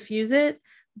trying to diffuse it.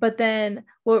 But then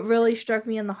what really struck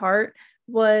me in the heart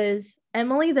was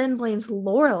Emily then blames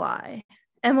Lorelai.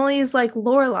 Emily's like,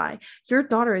 Lorelai, your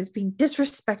daughter is being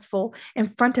disrespectful in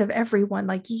front of everyone.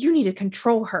 Like, you need to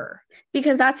control her.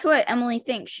 because that's what Emily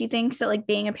thinks. She thinks that like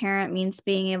being a parent means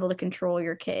being able to control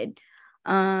your kid.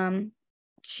 Um,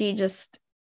 she just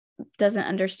doesn't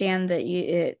understand that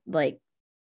it like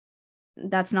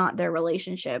that's not their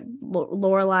relationship.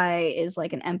 Lorelai is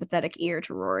like an empathetic ear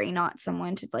to Rory, not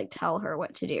someone to like tell her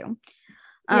what to do.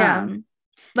 Yeah. Um,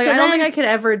 Like, so I don't think then, I could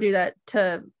ever do that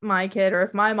to my kid, or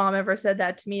if my mom ever said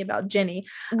that to me about Jenny,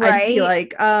 I'd be right,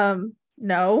 like,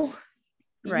 no,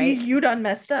 right. you done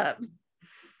messed up.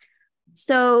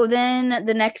 So then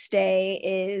the next day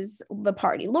is the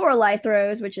party Lorelai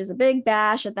throws, which is a big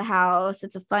bash at the house.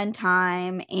 It's a fun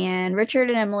time, and Richard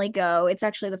and Emily go. It's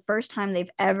actually the first time they've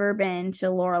ever been to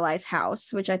Lorelai's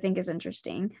house, which I think is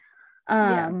interesting.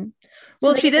 Yeah. So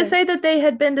Well, they she get did to, say that they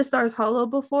had been to Stars Hollow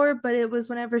before, but it was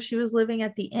whenever she was living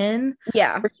at the inn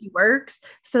yeah, where she works.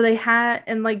 So they had,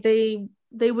 and like they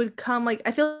would come, like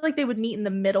I feel like they would meet in the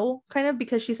middle kind of,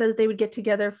 because she said that they would get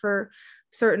together for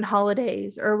certain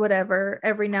holidays or whatever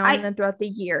every now and I then throughout the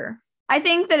year. I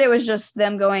think that it was just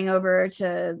them going over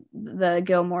to the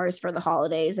Gilmores for the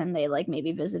holidays, and they like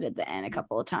maybe visited the inn a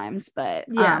couple of times. But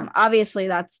Yeah. obviously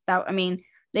that's that. I mean,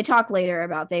 they talk later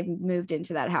about they've moved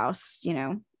into that house,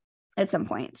 at some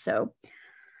point. So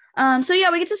yeah,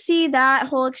 we get to see that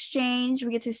whole exchange.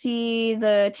 We get to see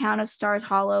the town of Stars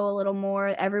Hollow a little more.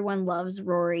 Everyone loves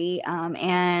Rory,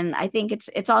 and I think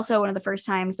it's also one of the first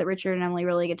times that Richard and Emily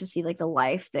really get to see like the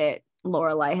life that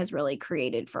Lorelai has really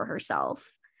created for herself,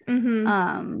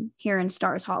 Mm-hmm. here in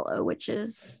Stars Hollow, which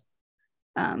is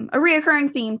a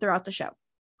reoccurring theme throughout the show.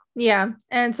 Yeah.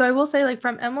 And so I will say, like,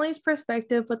 from Emily's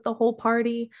perspective with the whole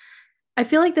party, I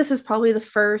feel like this is probably the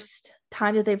first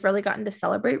time that they've really gotten to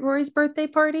celebrate Rory's birthday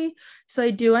party. So I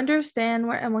do understand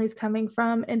where Emily's coming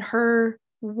from in her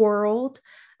world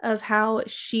of how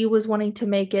she was wanting to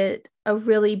make it a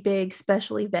really big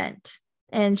special event.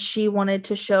 And she wanted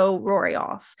to show Rory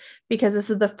off because this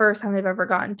is the first time they've ever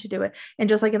gotten to do it. And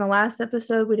just like in the last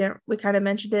episode, we kind of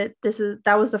mentioned it.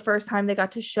 That was the first time they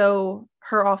got to show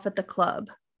her off at the club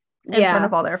in front Yeah.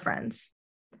 of all their friends.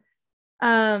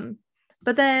 Um,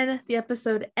 but then the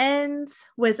episode ends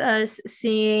with us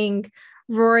seeing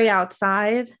Rory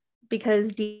outside because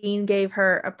Dean gave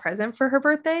her a present for her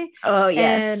birthday. Oh And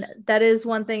yes. that is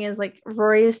one thing, is like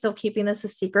Rory is still keeping this a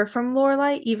secret from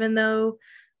Lorelai, even though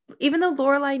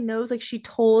Lorelai knows, like she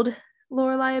told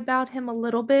Lorelai about him a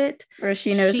little bit. Or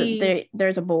she knows that She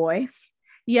there's a boy.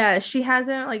 Yeah, she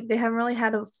hasn't, like they haven't really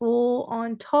had a full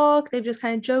on talk. They've just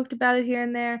kind of joked about it here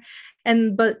and there.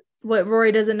 But what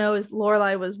Rory doesn't know is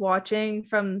Lorelai was watching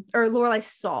or Lorelai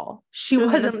saw. She She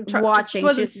wasn't just wasn't she watching, she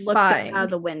wasn't just looked out of spying.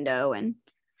 the window. And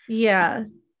Yeah,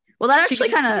 well, that she actually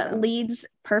could kind see of them. leads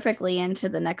perfectly into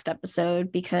the next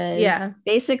episode, because Yeah,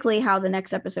 basically how the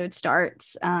next episode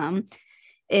starts,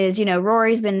 is,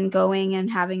 Rory's been going and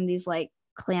having these like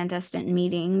clandestine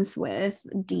meetings with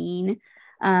Dean,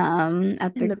 at in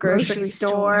the the grocery grocery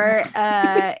store.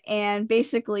 store. And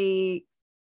basically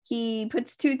he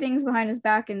puts two things behind his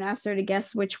back and asks her to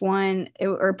guess which one,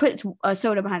 or puts a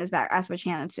soda behind his back, asks which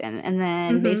hand it's in, and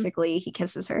then Mm-hmm. basically he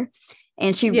kisses her,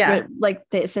 and she Yeah, like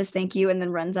says thank you, and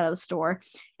then runs out of the store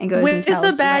and goes and with a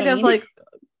tells bag of Lane. like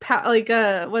was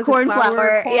it Corn flour,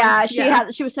 flour. corn? Yeah,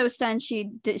 Yeah. she was so stunned she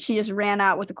just ran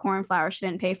out with the corn flour. She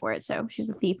didn't pay for it, so she's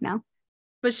a thief now.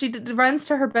 But she runs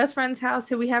to her best friend's house,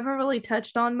 who we haven't really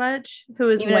touched on much, who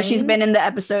is Even though she's Lane. been in the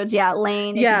episodes. Yeah,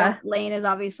 Lane, if you don't, Yeah, Lane is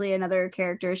obviously another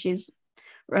character. She's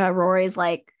Rory's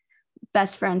like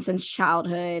best friend since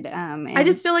childhood. I And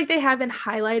just feel like they haven't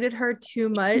highlighted her too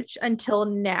much until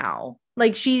now.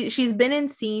 Like she's been in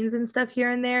scenes and stuff here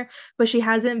and there, but she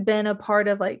hasn't been a part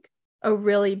of like a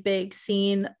really big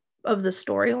scene of the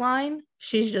storyline.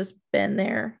 She's just been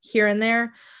there here and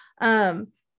there. Um,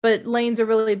 but Lane's a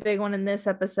really big one in this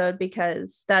episode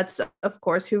because that's of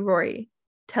course who Rory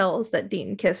tells that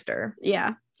Dean kissed her.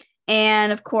 yeah,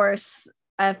 and of course,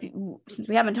 since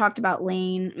we haven't talked about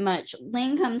Lane much,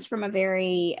 Lane comes from a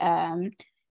very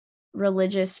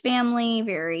religious family,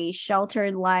 very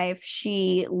sheltered life.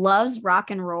 She loves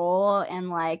rock and roll and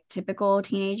like typical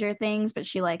teenager things, but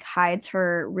she like hides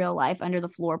her real life under the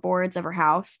floorboards of her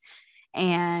house.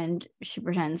 and she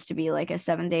pretends to be like a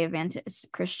Seventh-day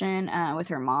Adventist Christian with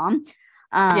her mom.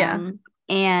 Yeah.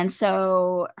 And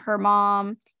so her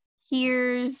mom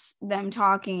hears them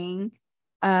talking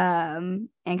and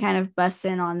kind of busts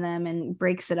in on them and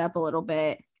breaks it up a little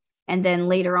bit. And then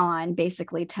later on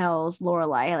basically tells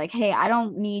Lorelai, like, hey, I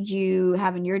don't need you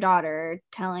having your daughter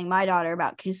telling my daughter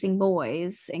about kissing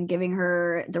boys and giving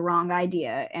her the wrong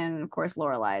idea. And of course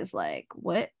Lorelai's like,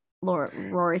 what?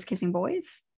 Rory's kissing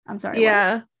boys? I'm sorry, what?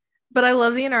 Yeah. But I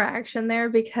love the interaction there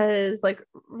because like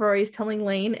Rory's telling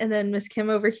Lane and then Miss Kim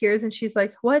overhears and she's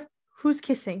like, what? Who's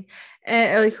kissing?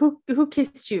 And like who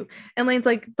kissed you? And Lane's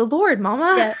like, the Lord,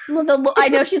 mama. Yeah, I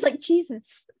know. She's like,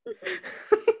 Jesus.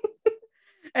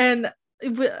 And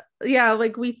yeah,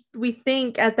 like we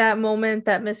think at that moment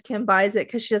that Miss Kim buys it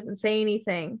because she doesn't say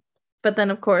anything. But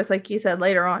then of course, like you said,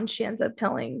 later on she ends up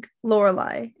telling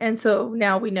Lorelai. And so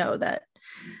now we know that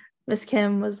Miss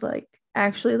Kim was like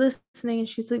actually listening and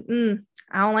she's like,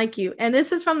 I don't like you. And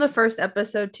this is from the first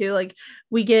episode too. Like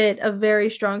we get a very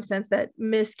strong sense that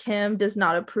Miss Kim does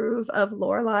not approve of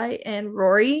Lorelai and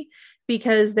Rory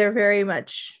because they're very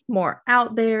much more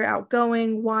out there,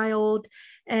 outgoing, wild,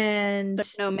 and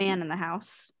There's no man in the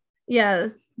house. yeah,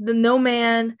 the no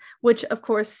man, which of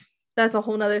course that's a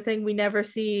whole nother thing. We never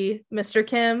see Mr.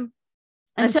 Kim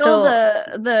Until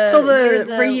till near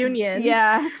the reunion.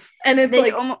 yeah. And it's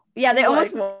they like they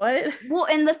almost what? Well,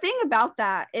 and the thing about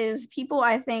that is people,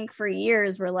 I think, for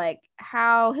years were like,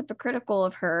 how hypocritical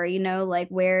of her, like,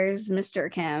 where's Mr.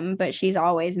 Kim? But she's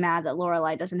always mad that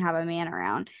Lorelai doesn't have a man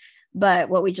around. But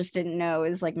what we just didn't know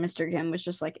is like Mr. Kim was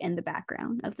just like in the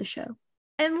background of the show.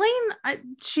 And Lane,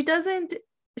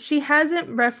 she hasn't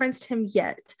referenced him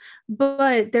yet,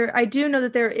 but I do know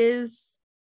that there is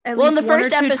at least in the one first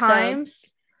or two episode, times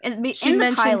she in the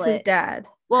mentions pilot, his dad.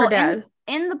 well, her dad.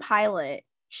 In the pilot,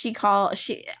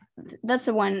 that's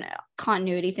the one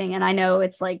continuity thing, and I know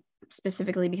it's like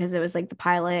specifically because it was like the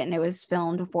pilot and it was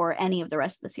filmed before any of the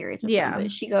rest of the series was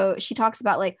filmed, but she talks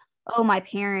about like, oh, my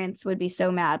parents would be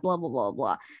so mad, blah blah blah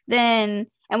blah. Then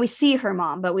and we see her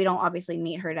mom, but we don't obviously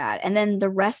meet her dad. And then the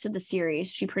rest of the series,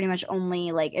 she pretty much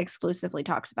only like exclusively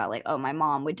talks about like, oh, my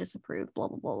mom would disapprove, blah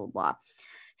blah blah blah blah.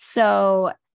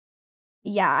 So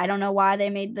yeah, I don't know why they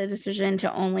made the decision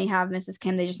to only have Mrs.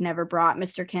 Kim. They just never brought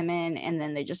Mr. Kim in, and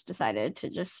then they just decided to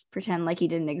just pretend like he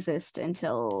didn't exist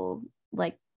until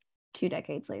like 2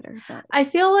 decades later. But I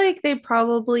feel like they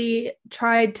probably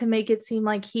tried to make it seem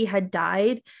like he had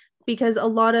died because a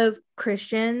lot of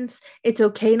Christians, it's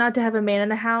okay not to have a man in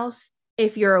the house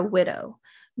if you're a widow.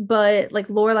 But like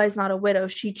Lorelai's not a widow.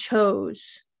 She chose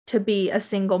to be a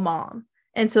single mom.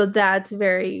 And so that's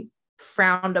very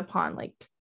frowned upon. Like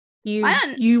you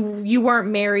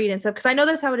weren't married and stuff. Because I know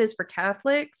that's how it is for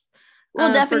Catholics.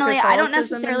 Well, definitely. I don't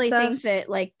necessarily think that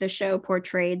like the show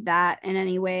portrayed that in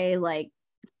any way, like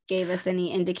gave us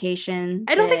any indication.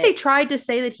 I don't think they tried to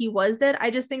say that he was dead.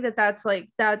 I just think that that's like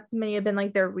that may have been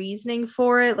like their reasoning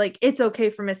for it. Like it's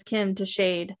okay for Miss Kim to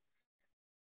shade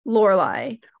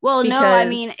Lorelai. Well, no, I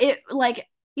mean it like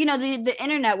the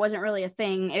internet wasn't really a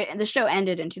thing. The show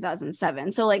ended in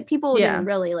 2007, so like people didn't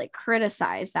really like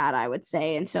criticize that, I would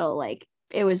say, until like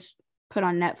it was put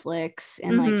on Netflix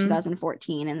in like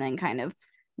 2014 and then kind of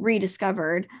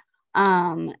rediscovered.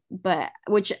 But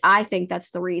which I think that's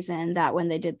the reason that when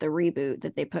they did the reboot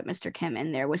that they put Mr. Kim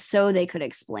in there was so they could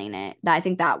explain it. That I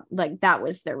think that like that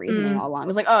was their reasoning all along. It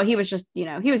was like, oh, he was just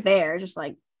he was there, just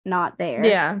like not there.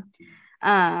 Yeah.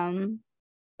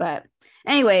 But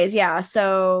anyways, yeah.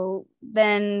 So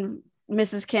then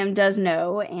Mrs. Kim does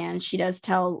know, and she does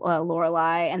tell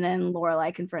Lorelai, and then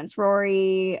Lorelai confronts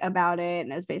Rory about it,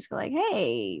 and is basically like,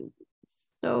 "Hey,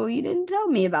 so you didn't tell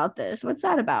me about this. What's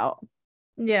that about?"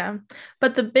 Yeah,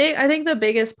 but I think the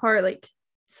biggest part, like,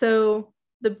 so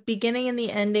the beginning and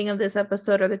the ending of this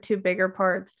episode are the two bigger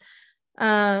parts.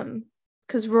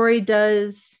 Because Rory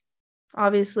does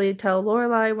obviously tell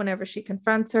Lorelai whenever she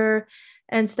confronts her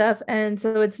and stuff, and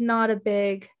so it's not a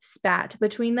big spat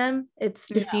between them. It's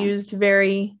diffused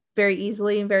very, very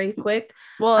easily and very quick.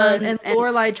 Well, and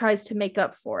Lorelai tries to make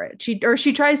up for it. She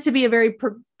tries to be a very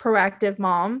proactive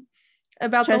mom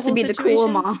about tries the whole to be situation. The cool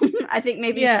mom. I think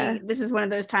maybe this is one of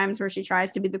those times where she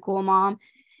tries to be the cool mom,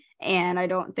 and I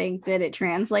don't think that it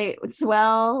translates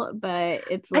well, but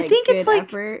it's like I think good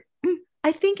effort.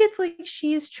 I think it's like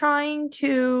she's trying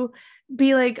to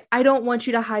be like, I don't want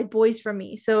you to hide boys from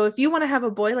me. So if you want to have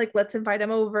a boy, like let's invite him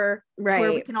over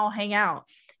where we can all hang out.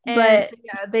 And so,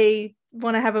 yeah, they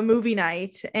want to have a movie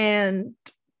night, and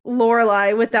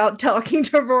Lorelai, without talking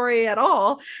to Rory at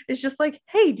all, is just like,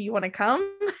 hey, do you want to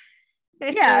come?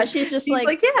 Yeah, she's just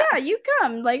like, yeah, you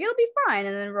come, like it'll be fine.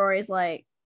 And then Rory's like,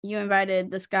 you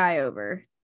invited this guy over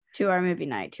to our movie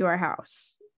night, to our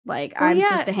house. Like, Well, I'm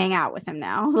supposed yeah. to hang out with him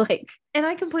now. Like, And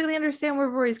I completely understand where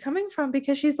Rory's coming from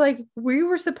because she's like, we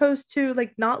were supposed to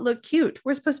like not look cute.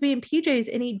 We're supposed to be in PJs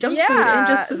and eat junk food and yeah,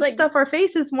 just it's like stuff our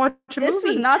faces and watch a this was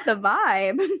movie. not the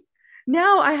vibe.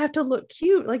 Now I have to look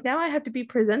cute. Like now I have to be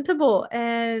presentable.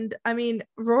 And I mean,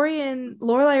 Rory and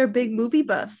Lorelai are big movie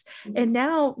buffs. And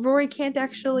now Rory can't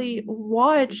actually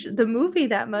watch the movie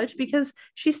that much because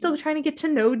she's still trying to get to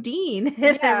know Dean and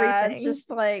Yeah, it's everything. just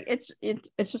like it's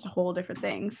just a whole different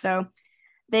thing. So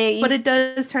they But used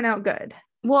it does turn out good.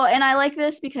 well, and I like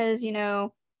this because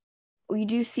we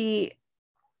do see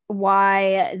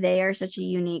why they are such a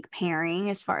unique pairing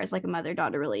as far as like a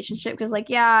mother-daughter relationship. Because like,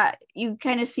 yeah, you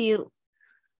kind of see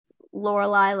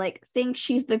Lorelai like think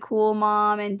she's the cool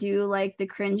mom and do like the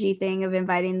cringy thing of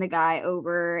inviting the guy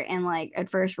over, and like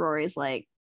at first Rory's like,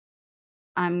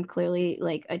 I'm clearly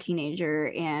like a teenager,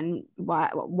 and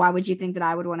why would you think that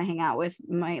I would want to hang out with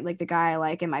my like the guy I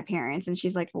like and my parents? And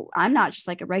she's like, well, I'm not just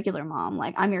like a regular mom,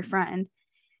 like I'm your friend.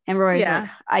 And Rory's like, Yeah.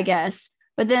 I guess.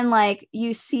 But then like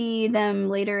you see them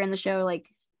later in the show, like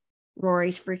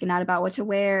Rory's freaking out about what to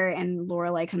wear, and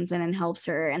Lorelai comes in and helps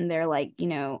her, and they're like,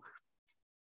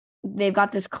 they've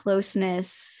got this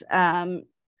closeness.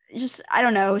 Just I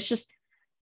don't know,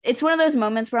 it's one of those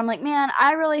moments where I'm like, man,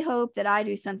 I really hope that I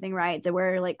do something right, that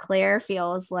where like Claire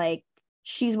feels like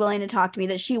she's willing to talk to me,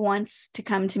 that she wants to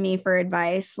come to me for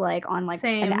advice, like on like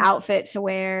an Same. outfit to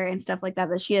wear and stuff like that,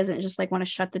 that she doesn't just like want to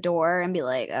shut the door and be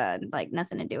like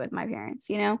nothing to do with my parents.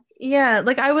 Yeah,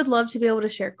 like I would love to be able to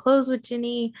share clothes with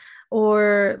Ginny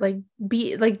or like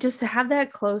be like just to have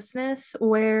that closeness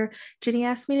where Ginny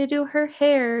asked me to do her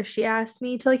hair. She asked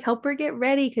me to like help her get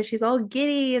ready because she's all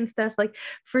giddy and stuff like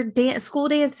for dance school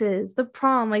dances, the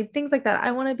prom, like things like that.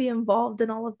 I want to be involved in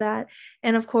all of that.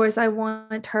 And of course, I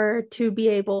want her to be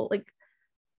able like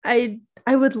I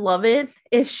would love it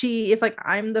if like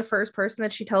I'm the first person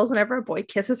that she tells whenever a boy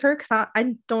kisses her, because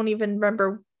I don't even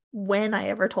remember when I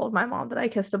ever told my mom that I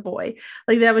kissed a boy.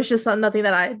 Like that was just nothing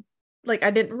that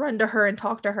I didn't run to her and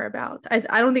talk to her about. I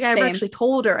don't think I ever Same. actually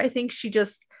told her. I think she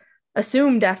just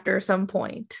assumed after some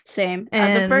point. Same. The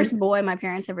And first boy my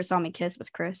parents ever saw me kiss was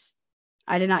Chris.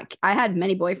 I did not. I had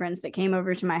many boyfriends that came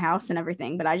over to my house and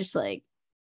everything, but I just like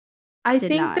I did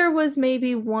think not. there was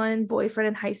maybe one boyfriend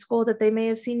in high school that they may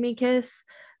have seen me kiss,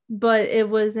 but it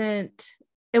wasn't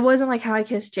like how I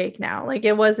kiss Jake now. Like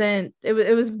it was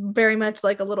very much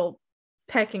like a little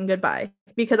peck and goodbye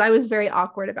because I was very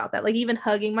awkward about that. Like even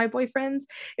hugging my boyfriends,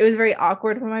 it was very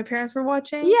awkward when my parents were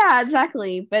watching. Yeah,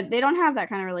 exactly. But they don't have that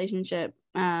kind of relationship.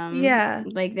 Yeah.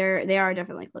 Like they are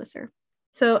definitely closer.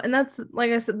 So, and that's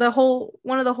like I said,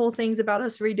 one of the whole things about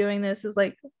us redoing this is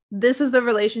like this is the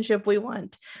relationship we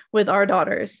want with our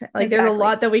daughters. Like there's a Exactly.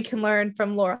 lot that we can learn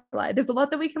from Lorelai. There's a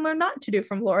lot that we can learn not to do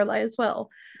from Lorelai as well.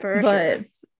 For sure. But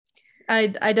I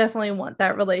definitely want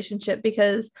that relationship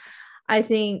because I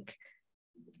think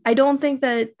I don't think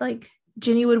that like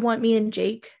Ginny would want me and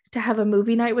Jake to have a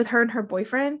movie night with her and her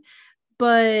boyfriend,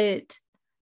 but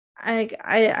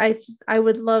I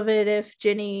would love it if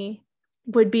Ginny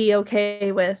would be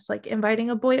okay with like inviting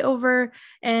a boy over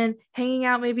and hanging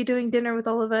out, maybe doing dinner with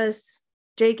all of us.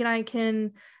 Jake and I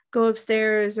can go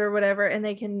upstairs or whatever, and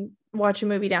they can watch a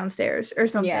movie downstairs or Yeah.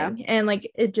 something, and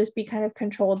like it just be kind of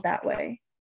controlled that way.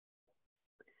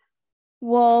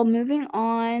 Well, moving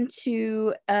on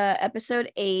to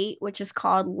episode 8, which is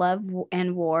called Love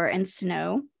and War and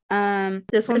Snow.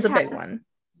 This one's This a big has one.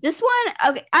 this one.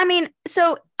 Okay, I mean,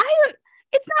 so I don't.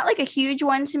 It's not like a huge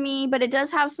one to me, but it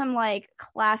does have some like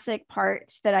classic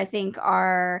parts that I think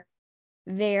are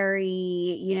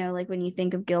very, like when you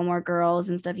think of Gilmore Girls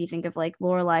and stuff, you think of like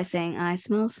Lorelai saying, "I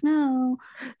smell snow."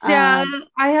 So yeah, Um,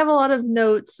 I have a lot of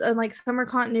notes and like some are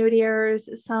continuity errors,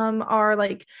 some are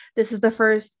like this is the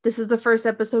first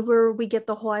episode where we get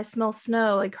the whole I smell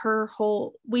snow, like her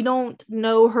whole we don't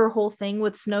know her whole thing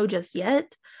with snow just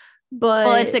yet,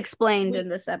 well, it's but explained in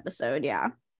we this episode, yeah,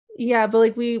 yeah, but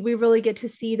like we really get to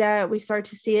see that, we start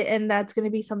to see it, and that's going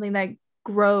to be something that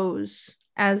grows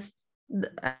as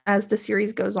the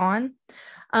series goes on.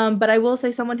 But I will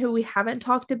say someone who we haven't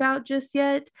talked about just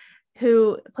yet,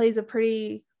 who plays a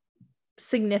pretty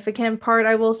significant part,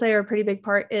 I will say, or a pretty big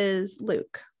part, is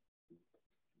Luke.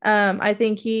 I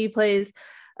think he plays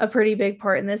a pretty big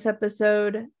part in this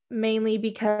episode, mainly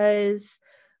because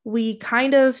we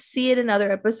kind of see it in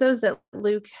other episodes that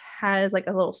Luke has like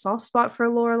a little soft spot for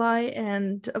Lorelai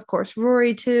and of course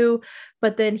Rory too.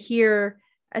 But then here,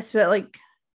 I felt like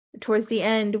towards the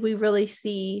end, we really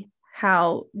see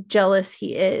how jealous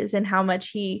he is and how much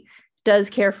he does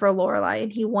care for Lorelai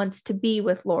and he wants to be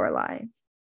with Lorelai.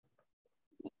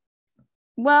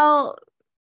 Well,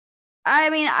 I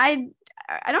mean, I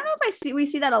don't know if we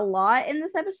see that a lot in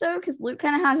this episode because Luke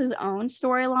kind of has his own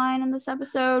storyline in this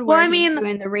episode Well, where I he's mean,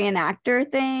 doing the reenactor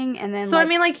thing, and then so I like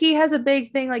mean, like he has a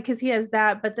big thing, like because he has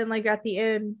that, but then like at the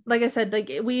end, like I said,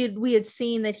 like we had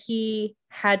seen that he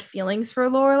had feelings for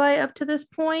Lorelai up to this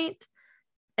point,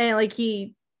 and like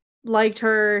he liked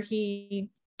her, he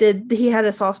had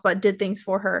a soft spot, did things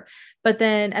for her, but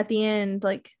then at the end,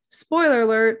 like spoiler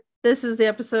alert, this is the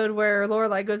episode where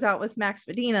Lorelai goes out with Max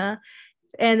Medina,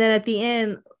 and then at the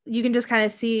end, you can just kind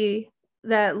of see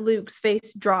that Luke's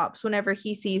face drops whenever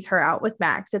he sees her out with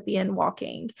Max at the end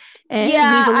walking. And he's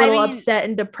yeah, a I little mean, upset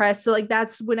and depressed. So like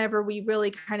that's whenever we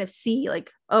really kind of see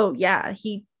like, oh yeah,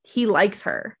 he likes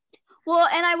her. well,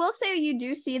 and I will say you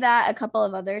do see that a couple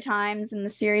of other times in the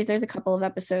series. There's a couple of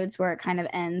episodes where it kind of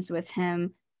ends with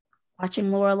him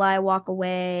watching Lorelai walk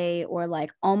away or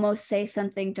like almost say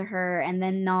something to her and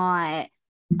then not.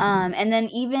 And then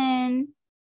even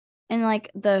in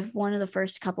like the one of the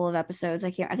first couple of episodes,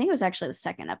 I think it was actually the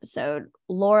second episode,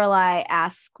 Lorelai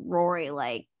asked Rory,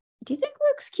 like, do you think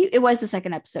Luke's cute? It was the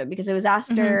second episode because it was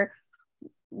Mm-hmm. after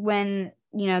when,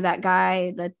 you know, that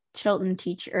guy, the Chilton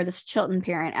teacher or this Chilton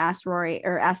parent asked Rory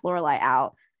or asked Lorelai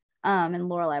out. And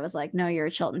Lorelai was like, no, you're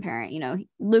a Chilton parent. You know,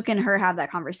 Luke and her have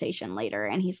that conversation later,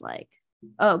 and he's like,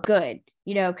 oh, good,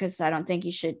 you know, because I don't think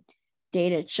you should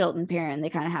date a Chilton parent. They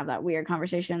kind of have that weird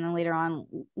conversation. And then later on,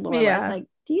 Lorelai's Yeah. like,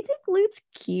 do you think Luke's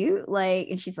cute? Like,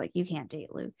 and she's like, you can't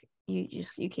date Luke.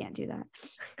 You can't do that.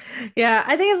 Yeah.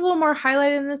 I think it's a little more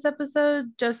highlighted in this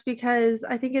episode just because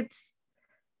I think it's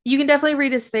you can definitely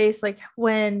read his face like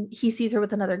when he sees her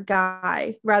with another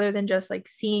guy rather than just like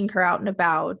seeing her out and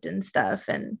about and stuff,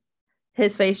 and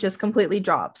his face just completely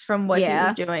drops from what he was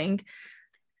Yeah. doing.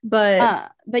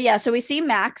 But But yeah, so we see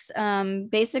Max.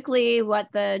 Basically what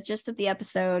the gist of the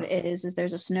episode is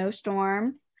there's a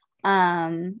snowstorm.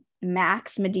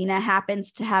 Max Medina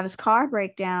happens to have his car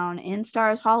break down in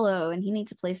Stars Hollow and he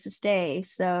needs a place to stay.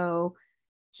 So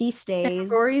he and stays.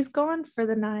 Rory's gone for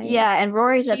the night. Yeah, and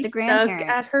Rory's at the She's stuck at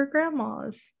grandparents. her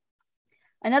grandma's.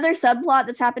 Another subplot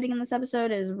that's happening in this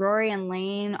episode is Rory and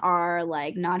Lane are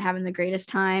like not having the greatest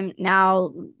time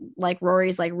now. Like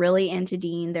Rory's like really into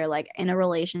Dean. They're like in a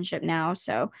relationship now.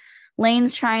 So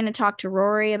Lane's trying to talk to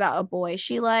Rory about a boy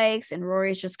she likes, and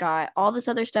Rory's just got all this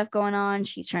other stuff going on.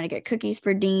 She's trying to get cookies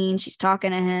for Dean. She's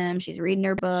talking to him. She's reading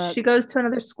her She book. goes to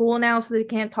another school now, so they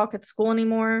can't talk at school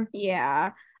anymore.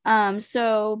 Yeah.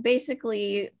 So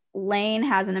basically Lane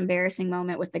has an embarrassing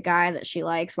moment with the guy that she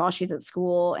likes while she's at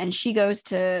school, and she goes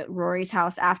to Rory's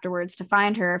house afterwards to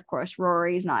find her. Of course,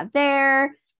 Rory's not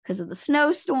there because of the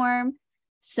snowstorm.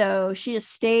 So she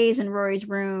just stays in Rory's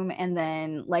room and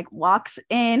then like walks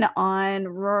in on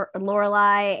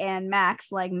Lorelai and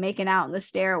Max like making out in the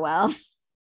stairwell.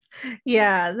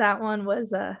 Yeah, that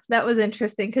was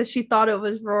interesting because she thought it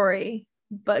was Rory,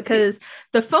 but because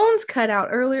the phones cut out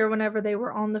earlier whenever they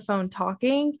were on the phone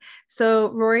talking, so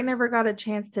Rory never got a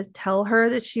chance to tell her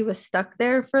that she was stuck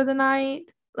there for the night,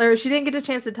 or she didn't get a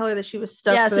chance to tell her that she was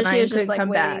stuck Yeah, for the so night she was and just couldn't like come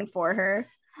back. waiting for her.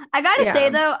 I gotta say Yeah,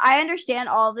 though, I understand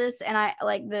all this and I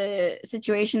like the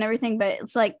situation and everything, but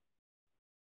it's like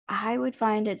I would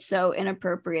find it so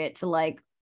inappropriate to like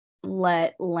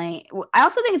let Lane. I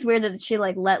also think it's weird that she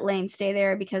like let Lane stay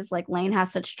there because like Lane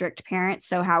has such strict parents.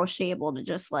 So how was she able to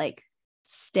just like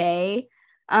stay?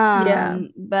 yeah.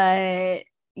 But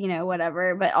you know,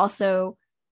 whatever. But also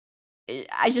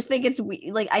I just think it's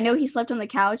like I know he slept on the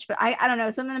couch, but I don't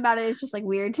know, something about it is just like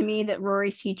weird to me that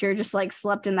Rory's teacher just like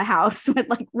slept in the house with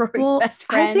like Rory's Well, best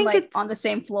friend like on the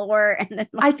same floor and then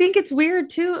like I think it's weird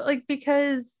too, like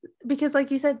because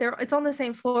like you said, there it's on the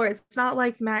same floor. It's not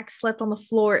like Max slept on the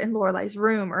floor in Lorelai's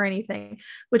room or anything.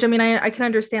 Which I mean, I can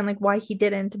understand like why he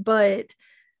didn't, but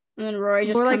and then Rory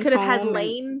just Lorelai comes could have had home and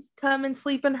Lane come and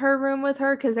sleep in her room with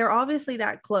her because they're obviously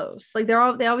that close. Like they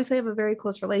obviously have a very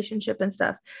close relationship and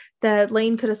stuff. That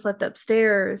Lane could have slept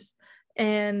upstairs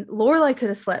and Lorelai could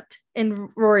have slept in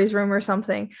Rory's room or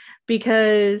something.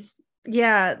 Because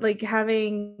yeah, like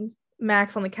having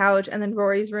Max on the couch and then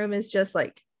Rory's room is just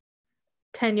like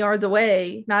 10 yards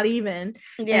away, not even.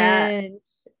 yeah. And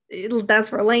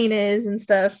that's where Lane is and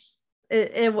stuff.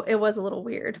 It was a little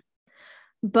weird.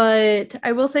 But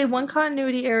I will say one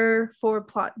continuity error for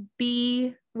plot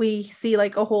B. We see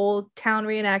like a whole town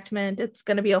reenactment. It's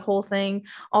going to be a whole thing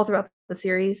all throughout the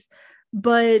series.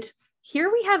 But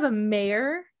here we have a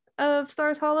mayor of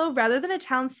Stars Hollow rather than a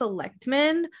town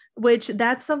selectman, which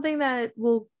that's something that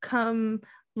will come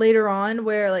later on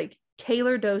where like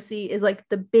Taylor Dosey is like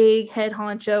the big head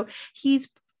honcho. He's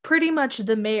pretty much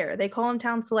the mayor. They call him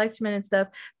town selectman and stuff.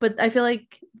 But I feel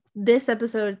like this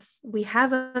episode, we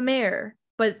have a mayor,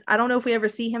 but I don't know if we ever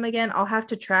see him again. I'll have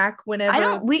to track whenever I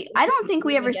don't think see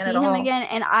we him ever again at see him all. again,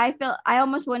 and I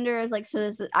almost wonder as like, so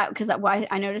this, because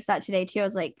I noticed that today too. I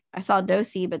was like, I saw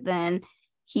Dosey, but then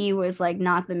he was like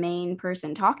not the main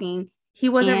person talking, He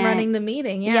wasn't and running the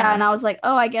meeting. yeah, and Yeah. I was like,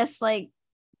 oh, I guess like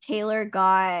Taylor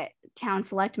got town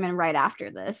selectman right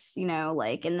after this,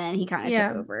 like, and then he kind of took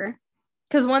Yeah. over.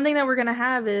 Because one thing that we're gonna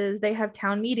have is they have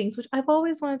town meetings, which I've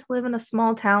always wanted to live in a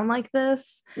small town like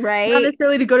this. Not Right?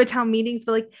 necessarily to go to town meetings,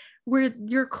 but like where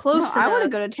you're No, close I want to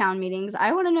enough. go to town meetings.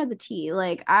 I want to know the tea.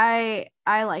 Like I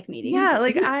like meetings. Yeah,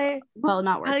 like I Well,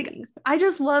 not I work like meetings, but I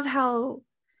just love how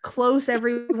close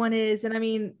everyone is. And I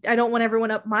mean, I don't want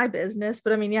everyone up my business,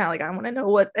 but I mean, yeah, like I want to know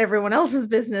what everyone else's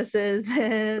business is.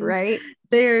 And right?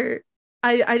 they're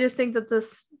I just think that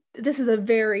this is a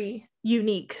very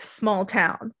unique small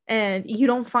town. And you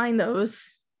don't find those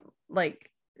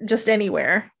like just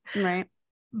anywhere. Right.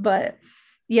 But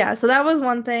yeah, so that was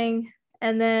one thing.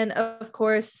 And then of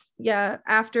course, yeah,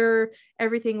 after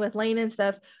everything with Lane and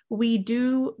stuff, we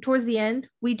do towards the end,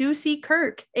 we do see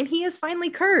Kirk, and he is finally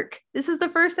Kirk. This is the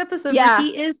first episode where Yeah.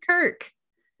 he is Kirk.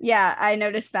 Yeah, I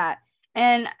noticed that.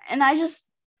 And I just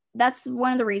that's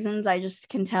one of the reasons I just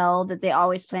can tell that they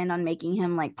always planned on making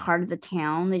him like part of the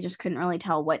town. They just couldn't really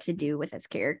tell what to do with his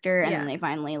character, and then Yeah. they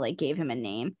finally like gave him a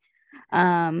name.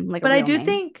 Like a But real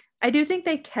name. I do think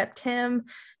they kept him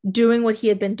doing what he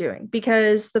had been doing,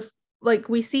 because the like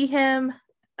we see him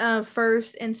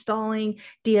first installing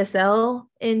DSL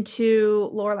into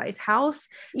Lorelai's house,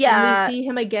 and we Yeah. see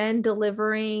him again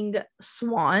delivering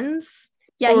swans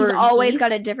Yeah, he's or always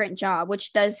got geese. a different job,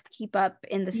 which does keep up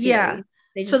in the Yeah. series.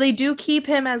 They So they just do keep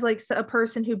him as like a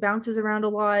person who bounces around a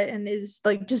lot and is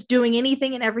like just doing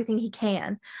anything and everything he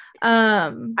can.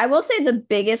 Um I will say the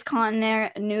biggest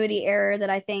continuity error that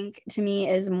I think to me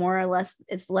is more or less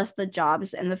it's less the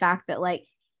jobs and the fact that like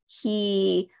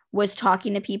he was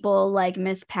talking to people like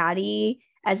Miss Patty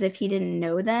as if he didn't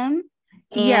know them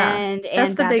yeah, that's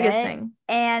and the biggest Babette. thing.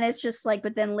 And it's just like,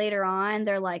 but then later on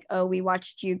they're like, oh, we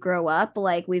watched you grow up,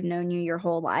 like we've known you your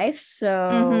whole life. So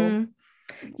Mhm.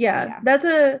 Yeah,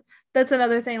 yeah. that's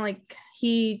another thing. Like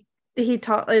he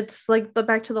taught, it's like the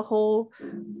back to the whole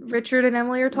Richard and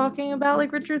Emily are talking about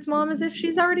like Richard's mom as if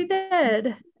she's already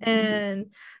dead and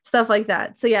stuff like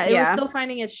that. So yeah, it was Yeah, still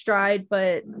finding its stride,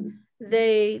 but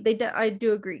I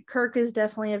do agree. Kirk is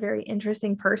definitely a very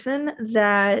interesting person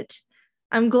that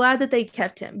I'm glad that they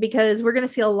kept him, because we're going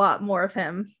to see a lot more of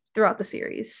him throughout the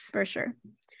series. for sure.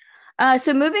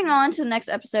 So moving on to the next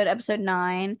episode, episode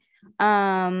 9.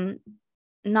 Um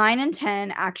 9 and 10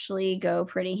 actually go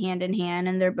pretty hand in hand,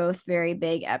 and they're both very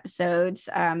big episodes.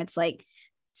 It's like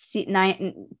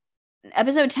nine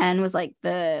episode 10 was like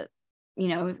the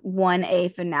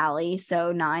 1A finale,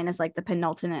 so 9 is like the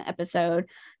penultimate episode.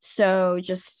 So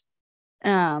just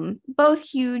both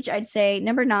huge, I'd say.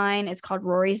 Number 9 is called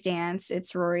Rory's Dance.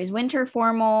 It's Rory's winter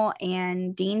formal,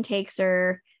 and Dean takes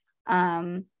her.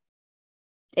 um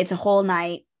it's a whole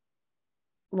night,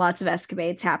 lots of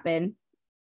escapades happen.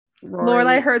 Lorelai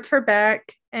Rory, hurts her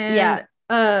back, yeah,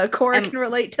 and Cora and can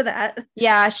relate to that.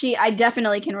 yeah, I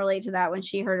definitely can relate to that when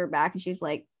she hurt her back and she's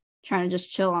like trying to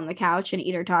just chill on the couch and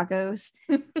eat her tacos.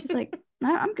 She's like,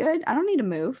 no, I'm good. I don't need to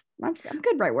move. I'm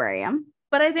good right where I am.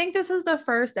 But I think this is the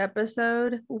first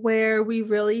episode where we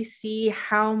really see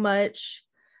how much,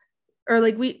 or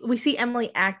like we see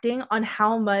Emily acting on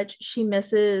how much she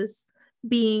misses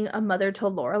being a mother to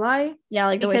Lorelai, Yeah,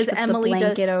 like the way because she puts the Emily does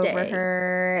blanket over stay.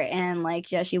 her and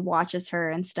like, yeah, she watches her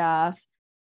and stuff.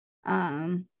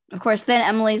 Of course, then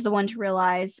Emily's the one to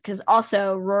realize, because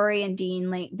also Rory and Dean,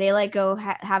 like they like go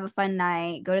have a fun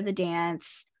night, go to the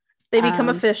dance. They become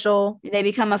official. They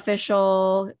become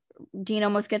official. Dean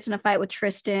almost gets in a fight with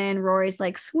Tristan. Rory's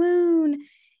like, swoon.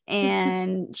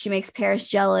 And she makes Paris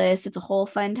jealous. It's a whole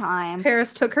fun time.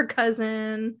 Paris took her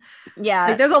cousin. Like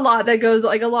Yeah. there's a lot that goes,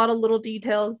 like a lot of little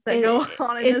details that go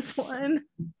on in this It's one.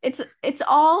 it's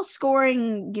all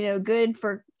scoring, good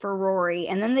for Rory.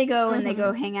 And then they go and they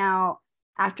go Mm-hmm. hang out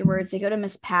afterwards. They go to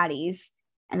Miss Patty's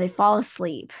and they fall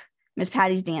asleep. Miss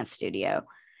Patty's dance studio.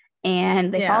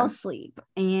 And they fall Yeah. asleep,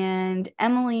 and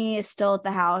Emily is still at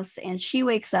the house, and she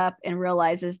wakes up and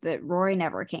realizes that Rory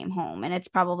never came home, and it's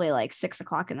probably like 6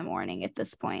 o'clock in the morning at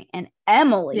this point. And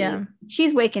Emily, Yeah.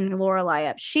 she's waking Lorelai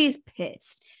up. She's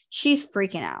pissed. She's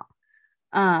freaking out.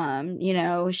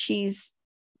 She's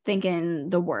thinking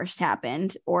the worst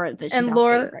happened, or that she's And already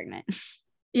Laura, pregnant.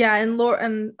 yeah, and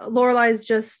Lorelai's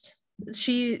just,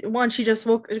 she just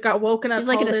got woken She's up to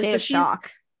like in all a this. state So of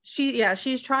shock.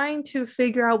 she's trying to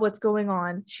figure out what's going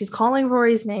on. She's calling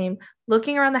Rory's name,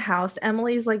 looking around the house.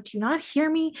 Emily's like, do you not hear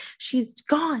me? She's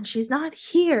gone. She's not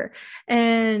here.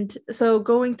 And so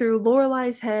going through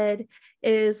Lorelai's head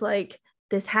is like,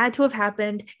 this had to have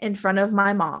happened in front of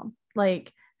my mom.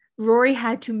 Like, Rory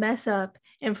had to mess up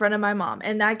in front of my mom.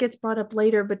 And that gets brought up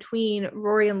later between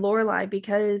Rory and Lorelai,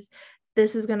 because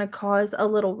this is going to cause a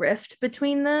little rift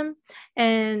between them.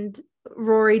 And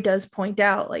Rory does point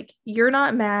out, like, you're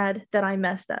not mad that I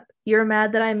messed up. You're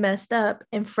mad that I messed up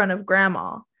in front of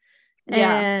grandma.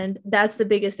 Yeah. And that's the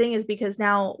biggest thing, is because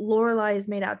now Lorelai is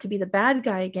made out to be the bad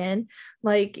guy again.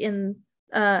 Like in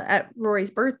at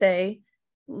Rory's birthday,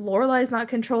 Lorelai's not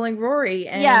controlling Rory,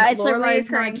 and Yeah, it's a Lorelai's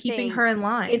not reoccurring keeping thing. her in It's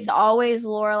line. always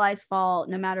Lorelai's fault,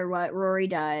 no matter what Rory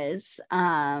does.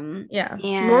 Yeah.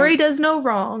 And Rory does no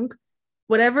wrong.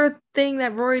 Whatever thing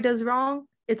that Rory does wrong,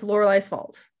 it's Lorelai's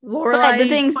fault. but the Lorelai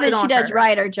things put it that she on does her.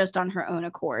 right are just on her own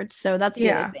accord. So that's the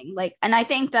other Yeah. thing. Like, and I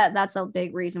think that that's a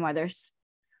big reason why there's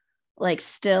like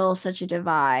still such a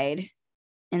divide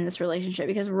in this relationship,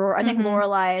 because I think Mm-hmm.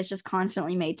 Lorelai is just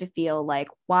constantly made to feel like,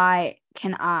 why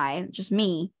can I, just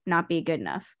me, not be good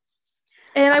enough?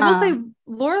 And I will say, Um,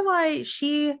 Lorelai,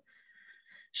 she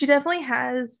definitely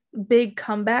has big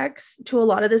comebacks to a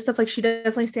lot of this stuff. Like, she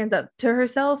definitely stands up to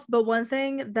herself. But one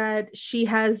thing that she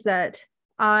has that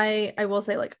I will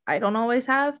say, like, I don't always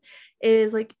have,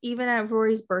 is like, even at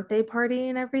Rory's birthday party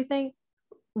and everything,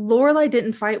 Lorelai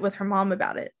didn't fight with her mom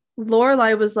about it.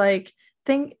 Lorelai was like,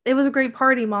 think it was a great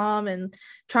party, mom, and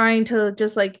trying to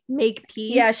just like make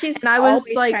yeah, peace. And she's I was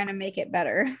always like, trying to make it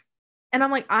better. and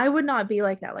I'm like, I would not be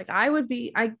like that. Like, I would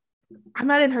be, I'm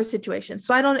not in her situation.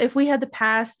 So I don't, if we had the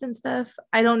past and stuff,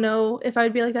 I don't know if I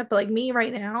would be like that. But like me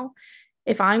right now,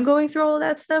 if I'm going through all of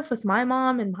that stuff with my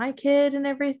mom and my kid and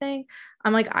everything,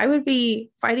 I'm like, I would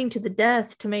be fighting to the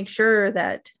death to make sure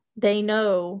that they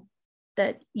know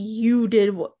that you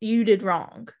did what you did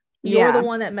wrong. You're the Yeah,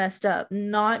 one that messed up,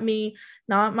 not me,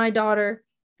 not my daughter.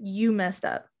 You messed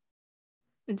up.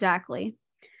 exactly.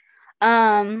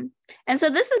 Um, and so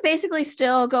this is basically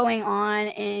still going on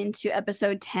into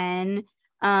episode 10.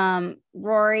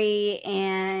 Rory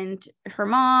and her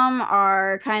mom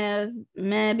are kind of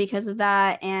meh because of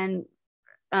that, and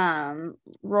and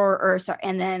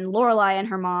then Lorelai and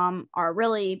her mom are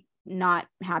really not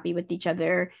happy with each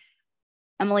other.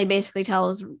 Emily basically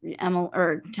tells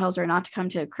her not to come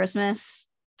to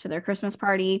their Christmas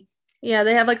party. Yeah,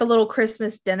 they have like a little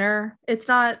Christmas dinner. It's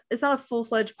not a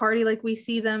full-fledged party like we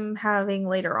see them having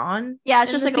later on Yeah,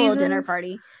 it's in just the like a little dinner seasons.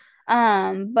 party.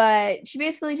 But she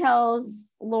basically tells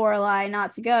Lorelai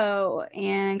not to go,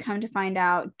 and come to find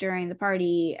out during the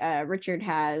party, Richard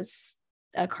has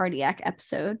a cardiac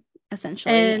episode,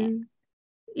 essentially. And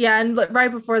yeah, and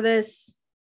right before this,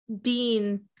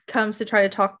 Dean comes to try to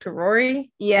talk to Rory and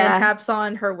Yeah, taps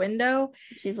on her window.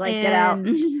 she's like, get out.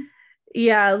 And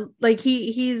yeah, like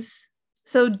he's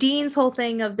so Dean's whole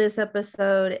thing of this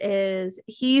episode is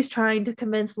he's trying to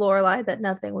convince Lorelai that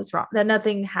nothing was wrong, that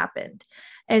nothing happened.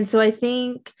 And so I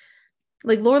think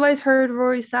like Lorelai's heard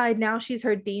Rory's side, now she's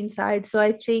heard Dean's side. So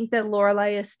I think that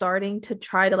Lorelai is starting to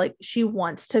try to like, she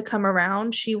wants to come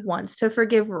around, she wants to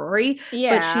forgive Rory, but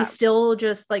Yeah, she's still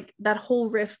just like that whole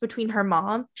rift between her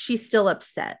mom. She's still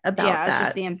upset about yeah, it's just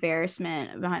that. the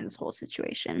embarrassment behind this whole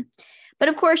situation. But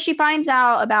of course, she finds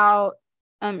out about,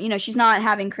 she's not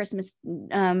having Christmas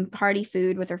party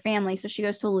food with her family, so she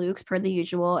goes to Luke's per the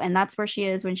usual, and that's where she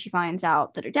is when she finds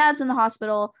out that her dad's in the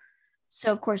hospital.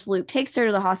 So of course, Luke takes her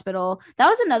to the hospital. That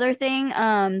was another thing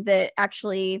that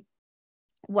actually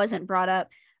wasn't brought up.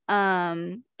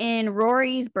 In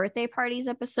Rory's birthday parties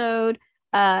episode,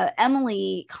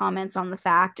 Emily comments on the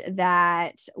fact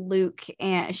that Luke,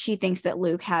 and she thinks that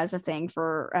Luke has a thing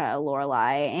for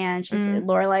Lorelai, and Mm.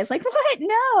 Lorelai's like, what?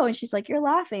 No, and she's like, you're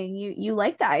laughing. You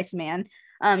like the Iceman.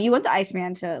 You want the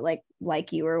Iceman to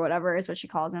like you or whatever is what she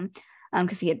calls him.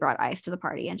 Because he had brought ice to the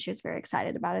party, and she was very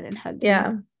excited about it and hugged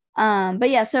him. Yeah. But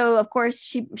yeah, so of course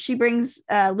she brings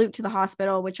Luke to the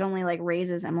hospital, which only like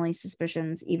raises Emily's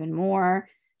suspicions even more.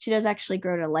 She does actually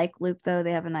grow to like Luke, though.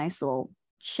 They have a nice little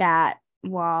chat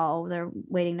while they're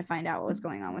waiting to find out what was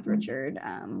going on with Richard.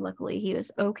 Luckily he was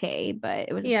okay, but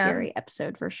it was a Yeah. scary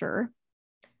episode for sure.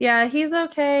 Yeah, he's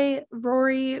okay.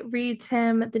 Rory reads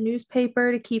him the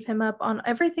newspaper to keep him up on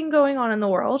everything going on in the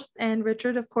world. And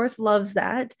Richard, of course, loves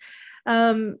that.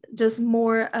 Just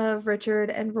more of Richard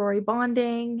and Rory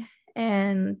bonding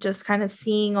and just kind of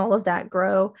seeing all of that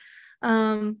grow.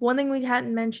 One thing we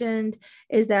hadn't mentioned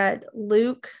is that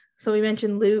Luke, so we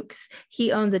mentioned Luke's,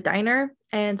 he owns a diner.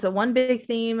 And so one big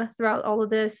theme throughout all of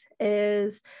this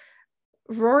is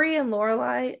Rory and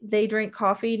Lorelai, they drink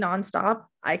coffee nonstop.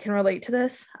 I can relate to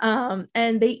this. And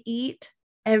they eat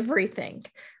everything.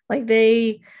 Like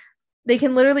they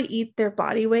can literally eat their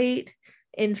body weight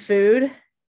in food.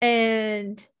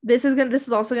 And this is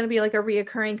also gonna be like a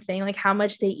reoccurring thing, like how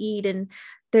much they eat. And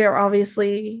they're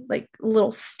obviously like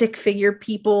little stick figure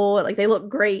people, like they look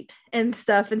great and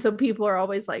stuff. And so people are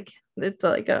always like, it's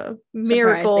like a Surprised they can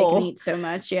miracle. eat so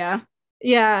much. Yeah.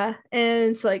 Yeah.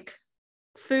 And it's like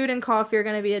food and coffee are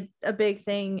gonna be a big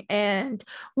thing. And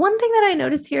one thing that I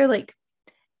noticed here, like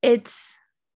it's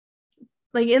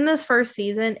like in this first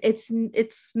season, it's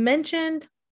mentioned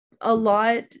a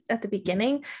lot at the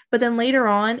beginning, but then later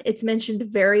on it's mentioned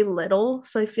very little.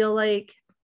 So I feel like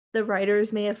the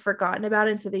writers may have forgotten about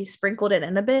it, and so they sprinkled it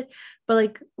in a bit. But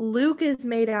like Luke is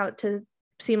made out to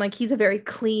seem like he's a very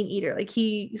clean eater. Like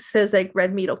he says like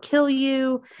red meat will kill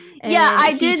you, Yeah, and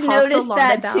I he did talks a notice lot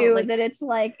that about too, like that it's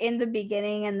like in the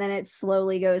beginning and then it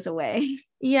slowly goes away.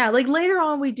 yeah, like later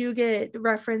on we do get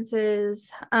references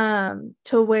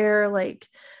to where like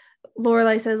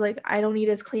Lorelai says like I don't eat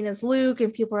as clean as Luke,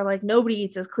 and people are like nobody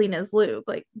eats as clean as Luke.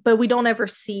 Like, but we don't ever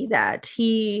see that.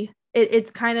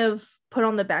 It's kind of put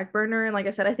on the back burner, and like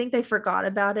I said, I think they forgot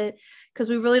about it because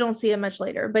we really don't see it much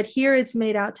later. But here it's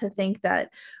made out to think that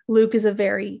Luke is a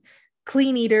very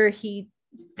clean eater. He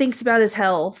thinks about his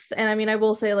health, and I mean, I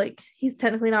will say like he's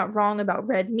technically not wrong about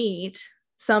red meat.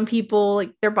 Some people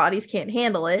like their bodies can't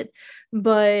handle it,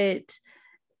 but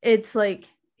it's like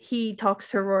he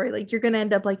talks to Rory like you're gonna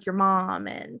end up like your mom,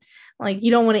 and like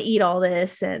you don't want to eat all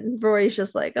this, and Rory's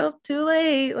just like, oh, too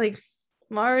late, like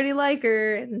I'm already like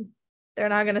her, and they're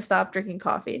not gonna stop drinking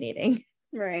coffee and eating.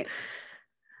 Right.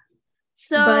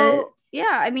 But So,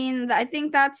 yeah, I mean, I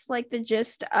think that's like the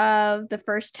gist of the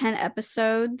first 10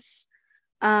 episodes.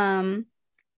 Um,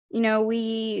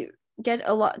 we get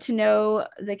a lot to know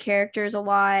the characters a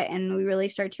lot, and we really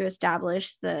start to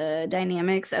establish the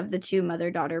dynamics of the two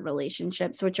mother-daughter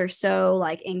relationships, which are so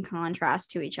like in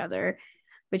contrast to each other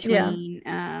yeah,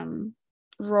 between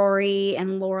Rory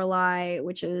and Lorelai,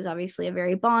 which is obviously a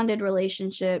very bonded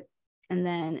relationship, and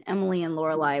then Emily and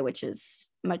Lorelai, which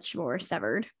is much more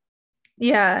severed.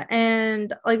 yeah,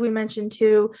 and like we mentioned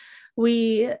too,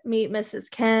 we meet Mrs.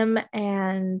 Kim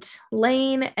and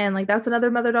Lane, and like that's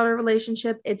another mother-daughter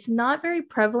relationship. It's not very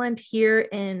prevalent here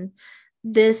in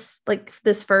this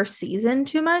first season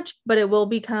too much, but it will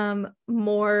become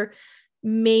more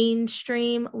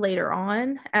mainstream later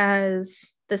on as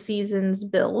the seasons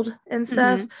build and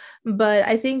stuff. Mm-hmm. But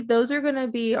I think those are going to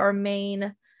be our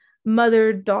main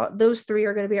mother daughter, those three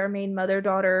are going to be our main mother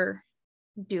daughter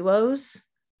duos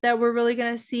that we're really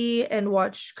going to see and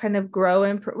watch kind of grow,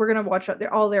 and we're going to watch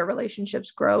all their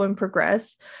relationships grow and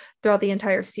progress throughout the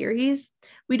entire series.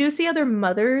 We do see other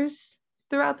mothers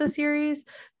throughout the series,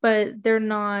 but they're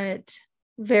not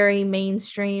very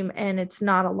mainstream, and it's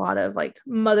not a lot of like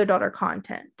mother daughter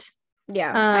content.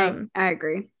 Yeah, I um I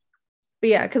agree. but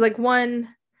yeah, because like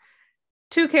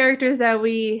two characters that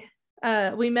we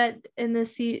met in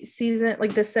this season,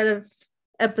 like this set of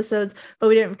episodes, but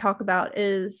we didn't talk about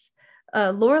is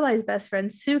Lorelai's best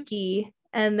friend Suki,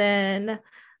 and then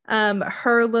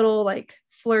her little like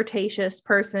flirtatious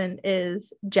person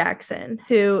is Jackson,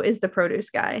 who is the produce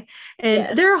guy,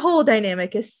 and their Yes. whole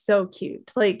dynamic is so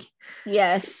cute. Like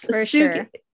Yes, for Suki, sure.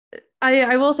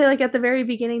 I will say like at the very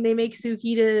beginning they make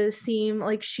Suki to seem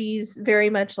like she's very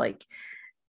much like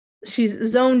she's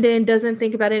zoned in, doesn't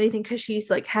think about anything because she's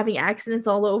like having accidents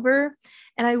all over.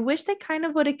 And I wish they kind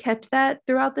of would have kept that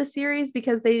throughout the series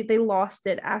because they lost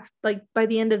it after like by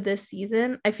the end of this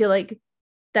season. I feel like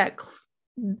that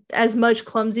as much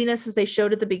clumsiness as they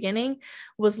showed at the beginning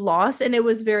was lost, and it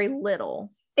was very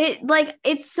little.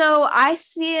 It's so I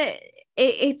see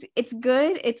it, it's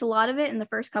good. It's a lot of it in the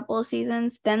first couple of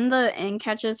seasons. Then the end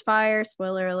catches fire,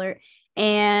 spoiler alert,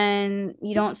 and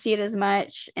you don't see it as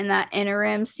much in that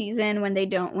interim season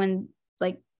when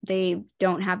like they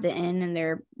don't have the end and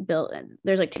they're built.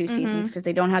 There's like two seasons Mm-hmm. because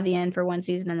they don't have the end for one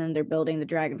season and then they're building the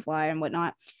dragonfly and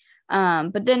whatnot.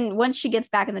 But then once she gets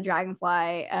back in the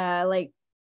dragonfly, like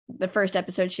the first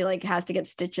episode she like has to get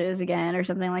stitches again or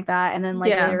something like that, and then like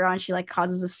Yeah. later on she like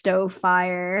causes a stove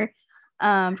fire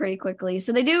pretty quickly,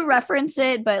 so they do reference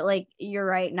it, but like you're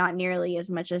right, not nearly as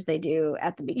much as they do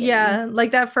at the beginning. Yeah,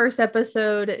 like that first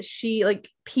episode, she like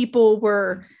people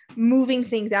were moving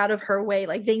things out of her way.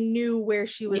 Like they knew where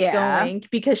she was Yeah, going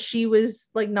because she was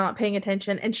like not paying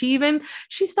attention. And she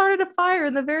started a fire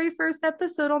in the very first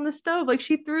episode on the stove. Like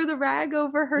she threw the rag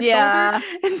over her shoulder yeah,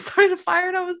 and started a fire.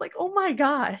 And I was like, oh my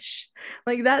gosh.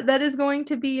 Like that is going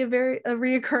to be a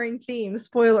reoccurring theme.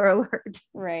 Spoiler alert.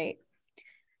 right.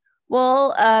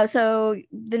 Well, so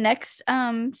the next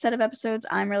set of episodes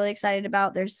I'm really excited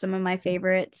about. There's some of my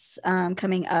favorites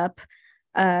coming up.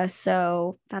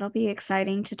 So that'll be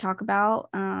exciting to talk about.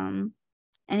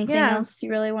 Anything Yeah. else you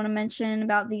really want to mention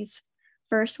about these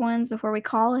first ones before we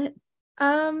call it?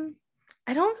 Um,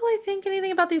 I don't really think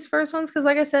anything about these first ones because,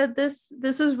 like I said, this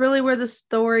is really where the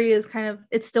story is kind of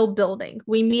it's still building.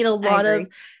 We meet a I lot of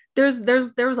agree.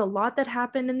 there was a lot that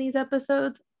happened in these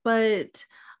episodes, but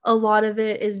a lot of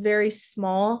it is very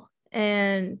small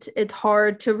and it's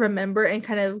hard to remember and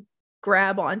kind of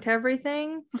grab onto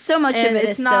everything. So much of And it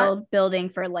it's is not still building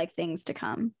for like things to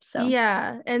come. So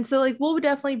yeah. And so like we'll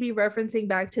definitely be referencing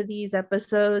back to these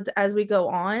episodes as we go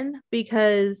on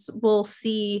because we'll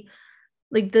see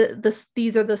like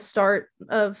these are the start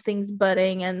of things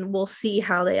budding and we'll see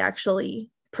how they actually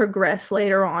progress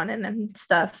later on and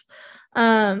stuff.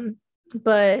 um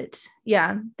but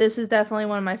yeah, this is definitely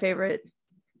one of my favorite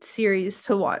series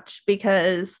to watch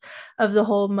because of the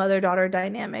whole mother-daughter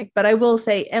dynamic. But I will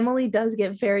say Emily does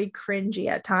get very cringy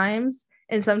at times,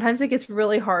 and sometimes it gets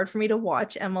really hard for me to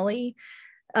watch Emily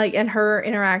like and her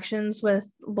interactions with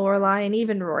Lorelai and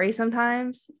even Rory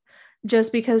sometimes,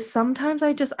 just because sometimes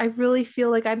I really feel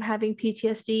like I'm having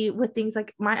PTSD with things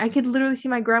like my I could literally see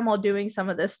my grandma doing some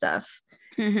of this stuff.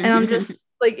 And I'm just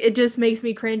like it just makes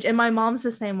me cringe. And my mom's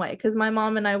the same way because my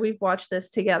mom and I we've watched this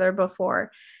together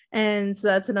before. And so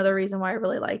that's another reason why I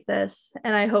really like this.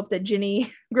 And I hope that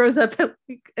Ginny grows up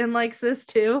and likes this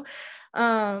too.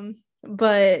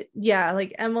 But yeah,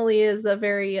 like Emily is a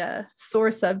very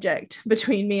sore subject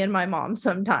between me and my mom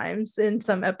sometimes in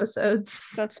some episodes.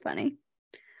 That's funny.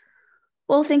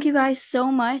 Well, thank you guys so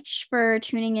much for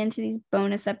tuning into these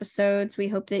bonus episodes. We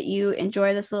hope that you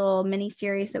enjoy this little mini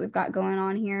series that we've got going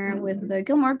on here with the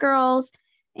Gilmore Girls.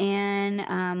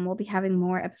 And we'll be having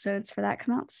more episodes for that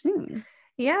come out soon.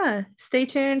 Yeah, stay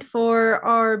tuned for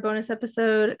our bonus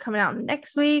episode coming out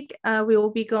next week. We will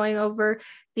be going over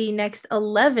the next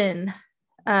 11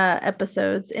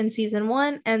 episodes in season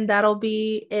one, and that'll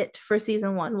be it for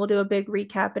season one. We'll do a big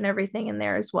recap and everything in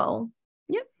there as well.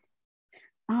 Yep.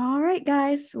 All right,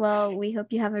 guys. Well, we hope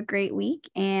you have a great week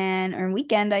and or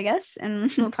weekend, I guess,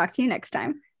 and we'll talk to you next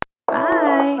time.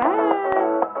 Bye. Bye.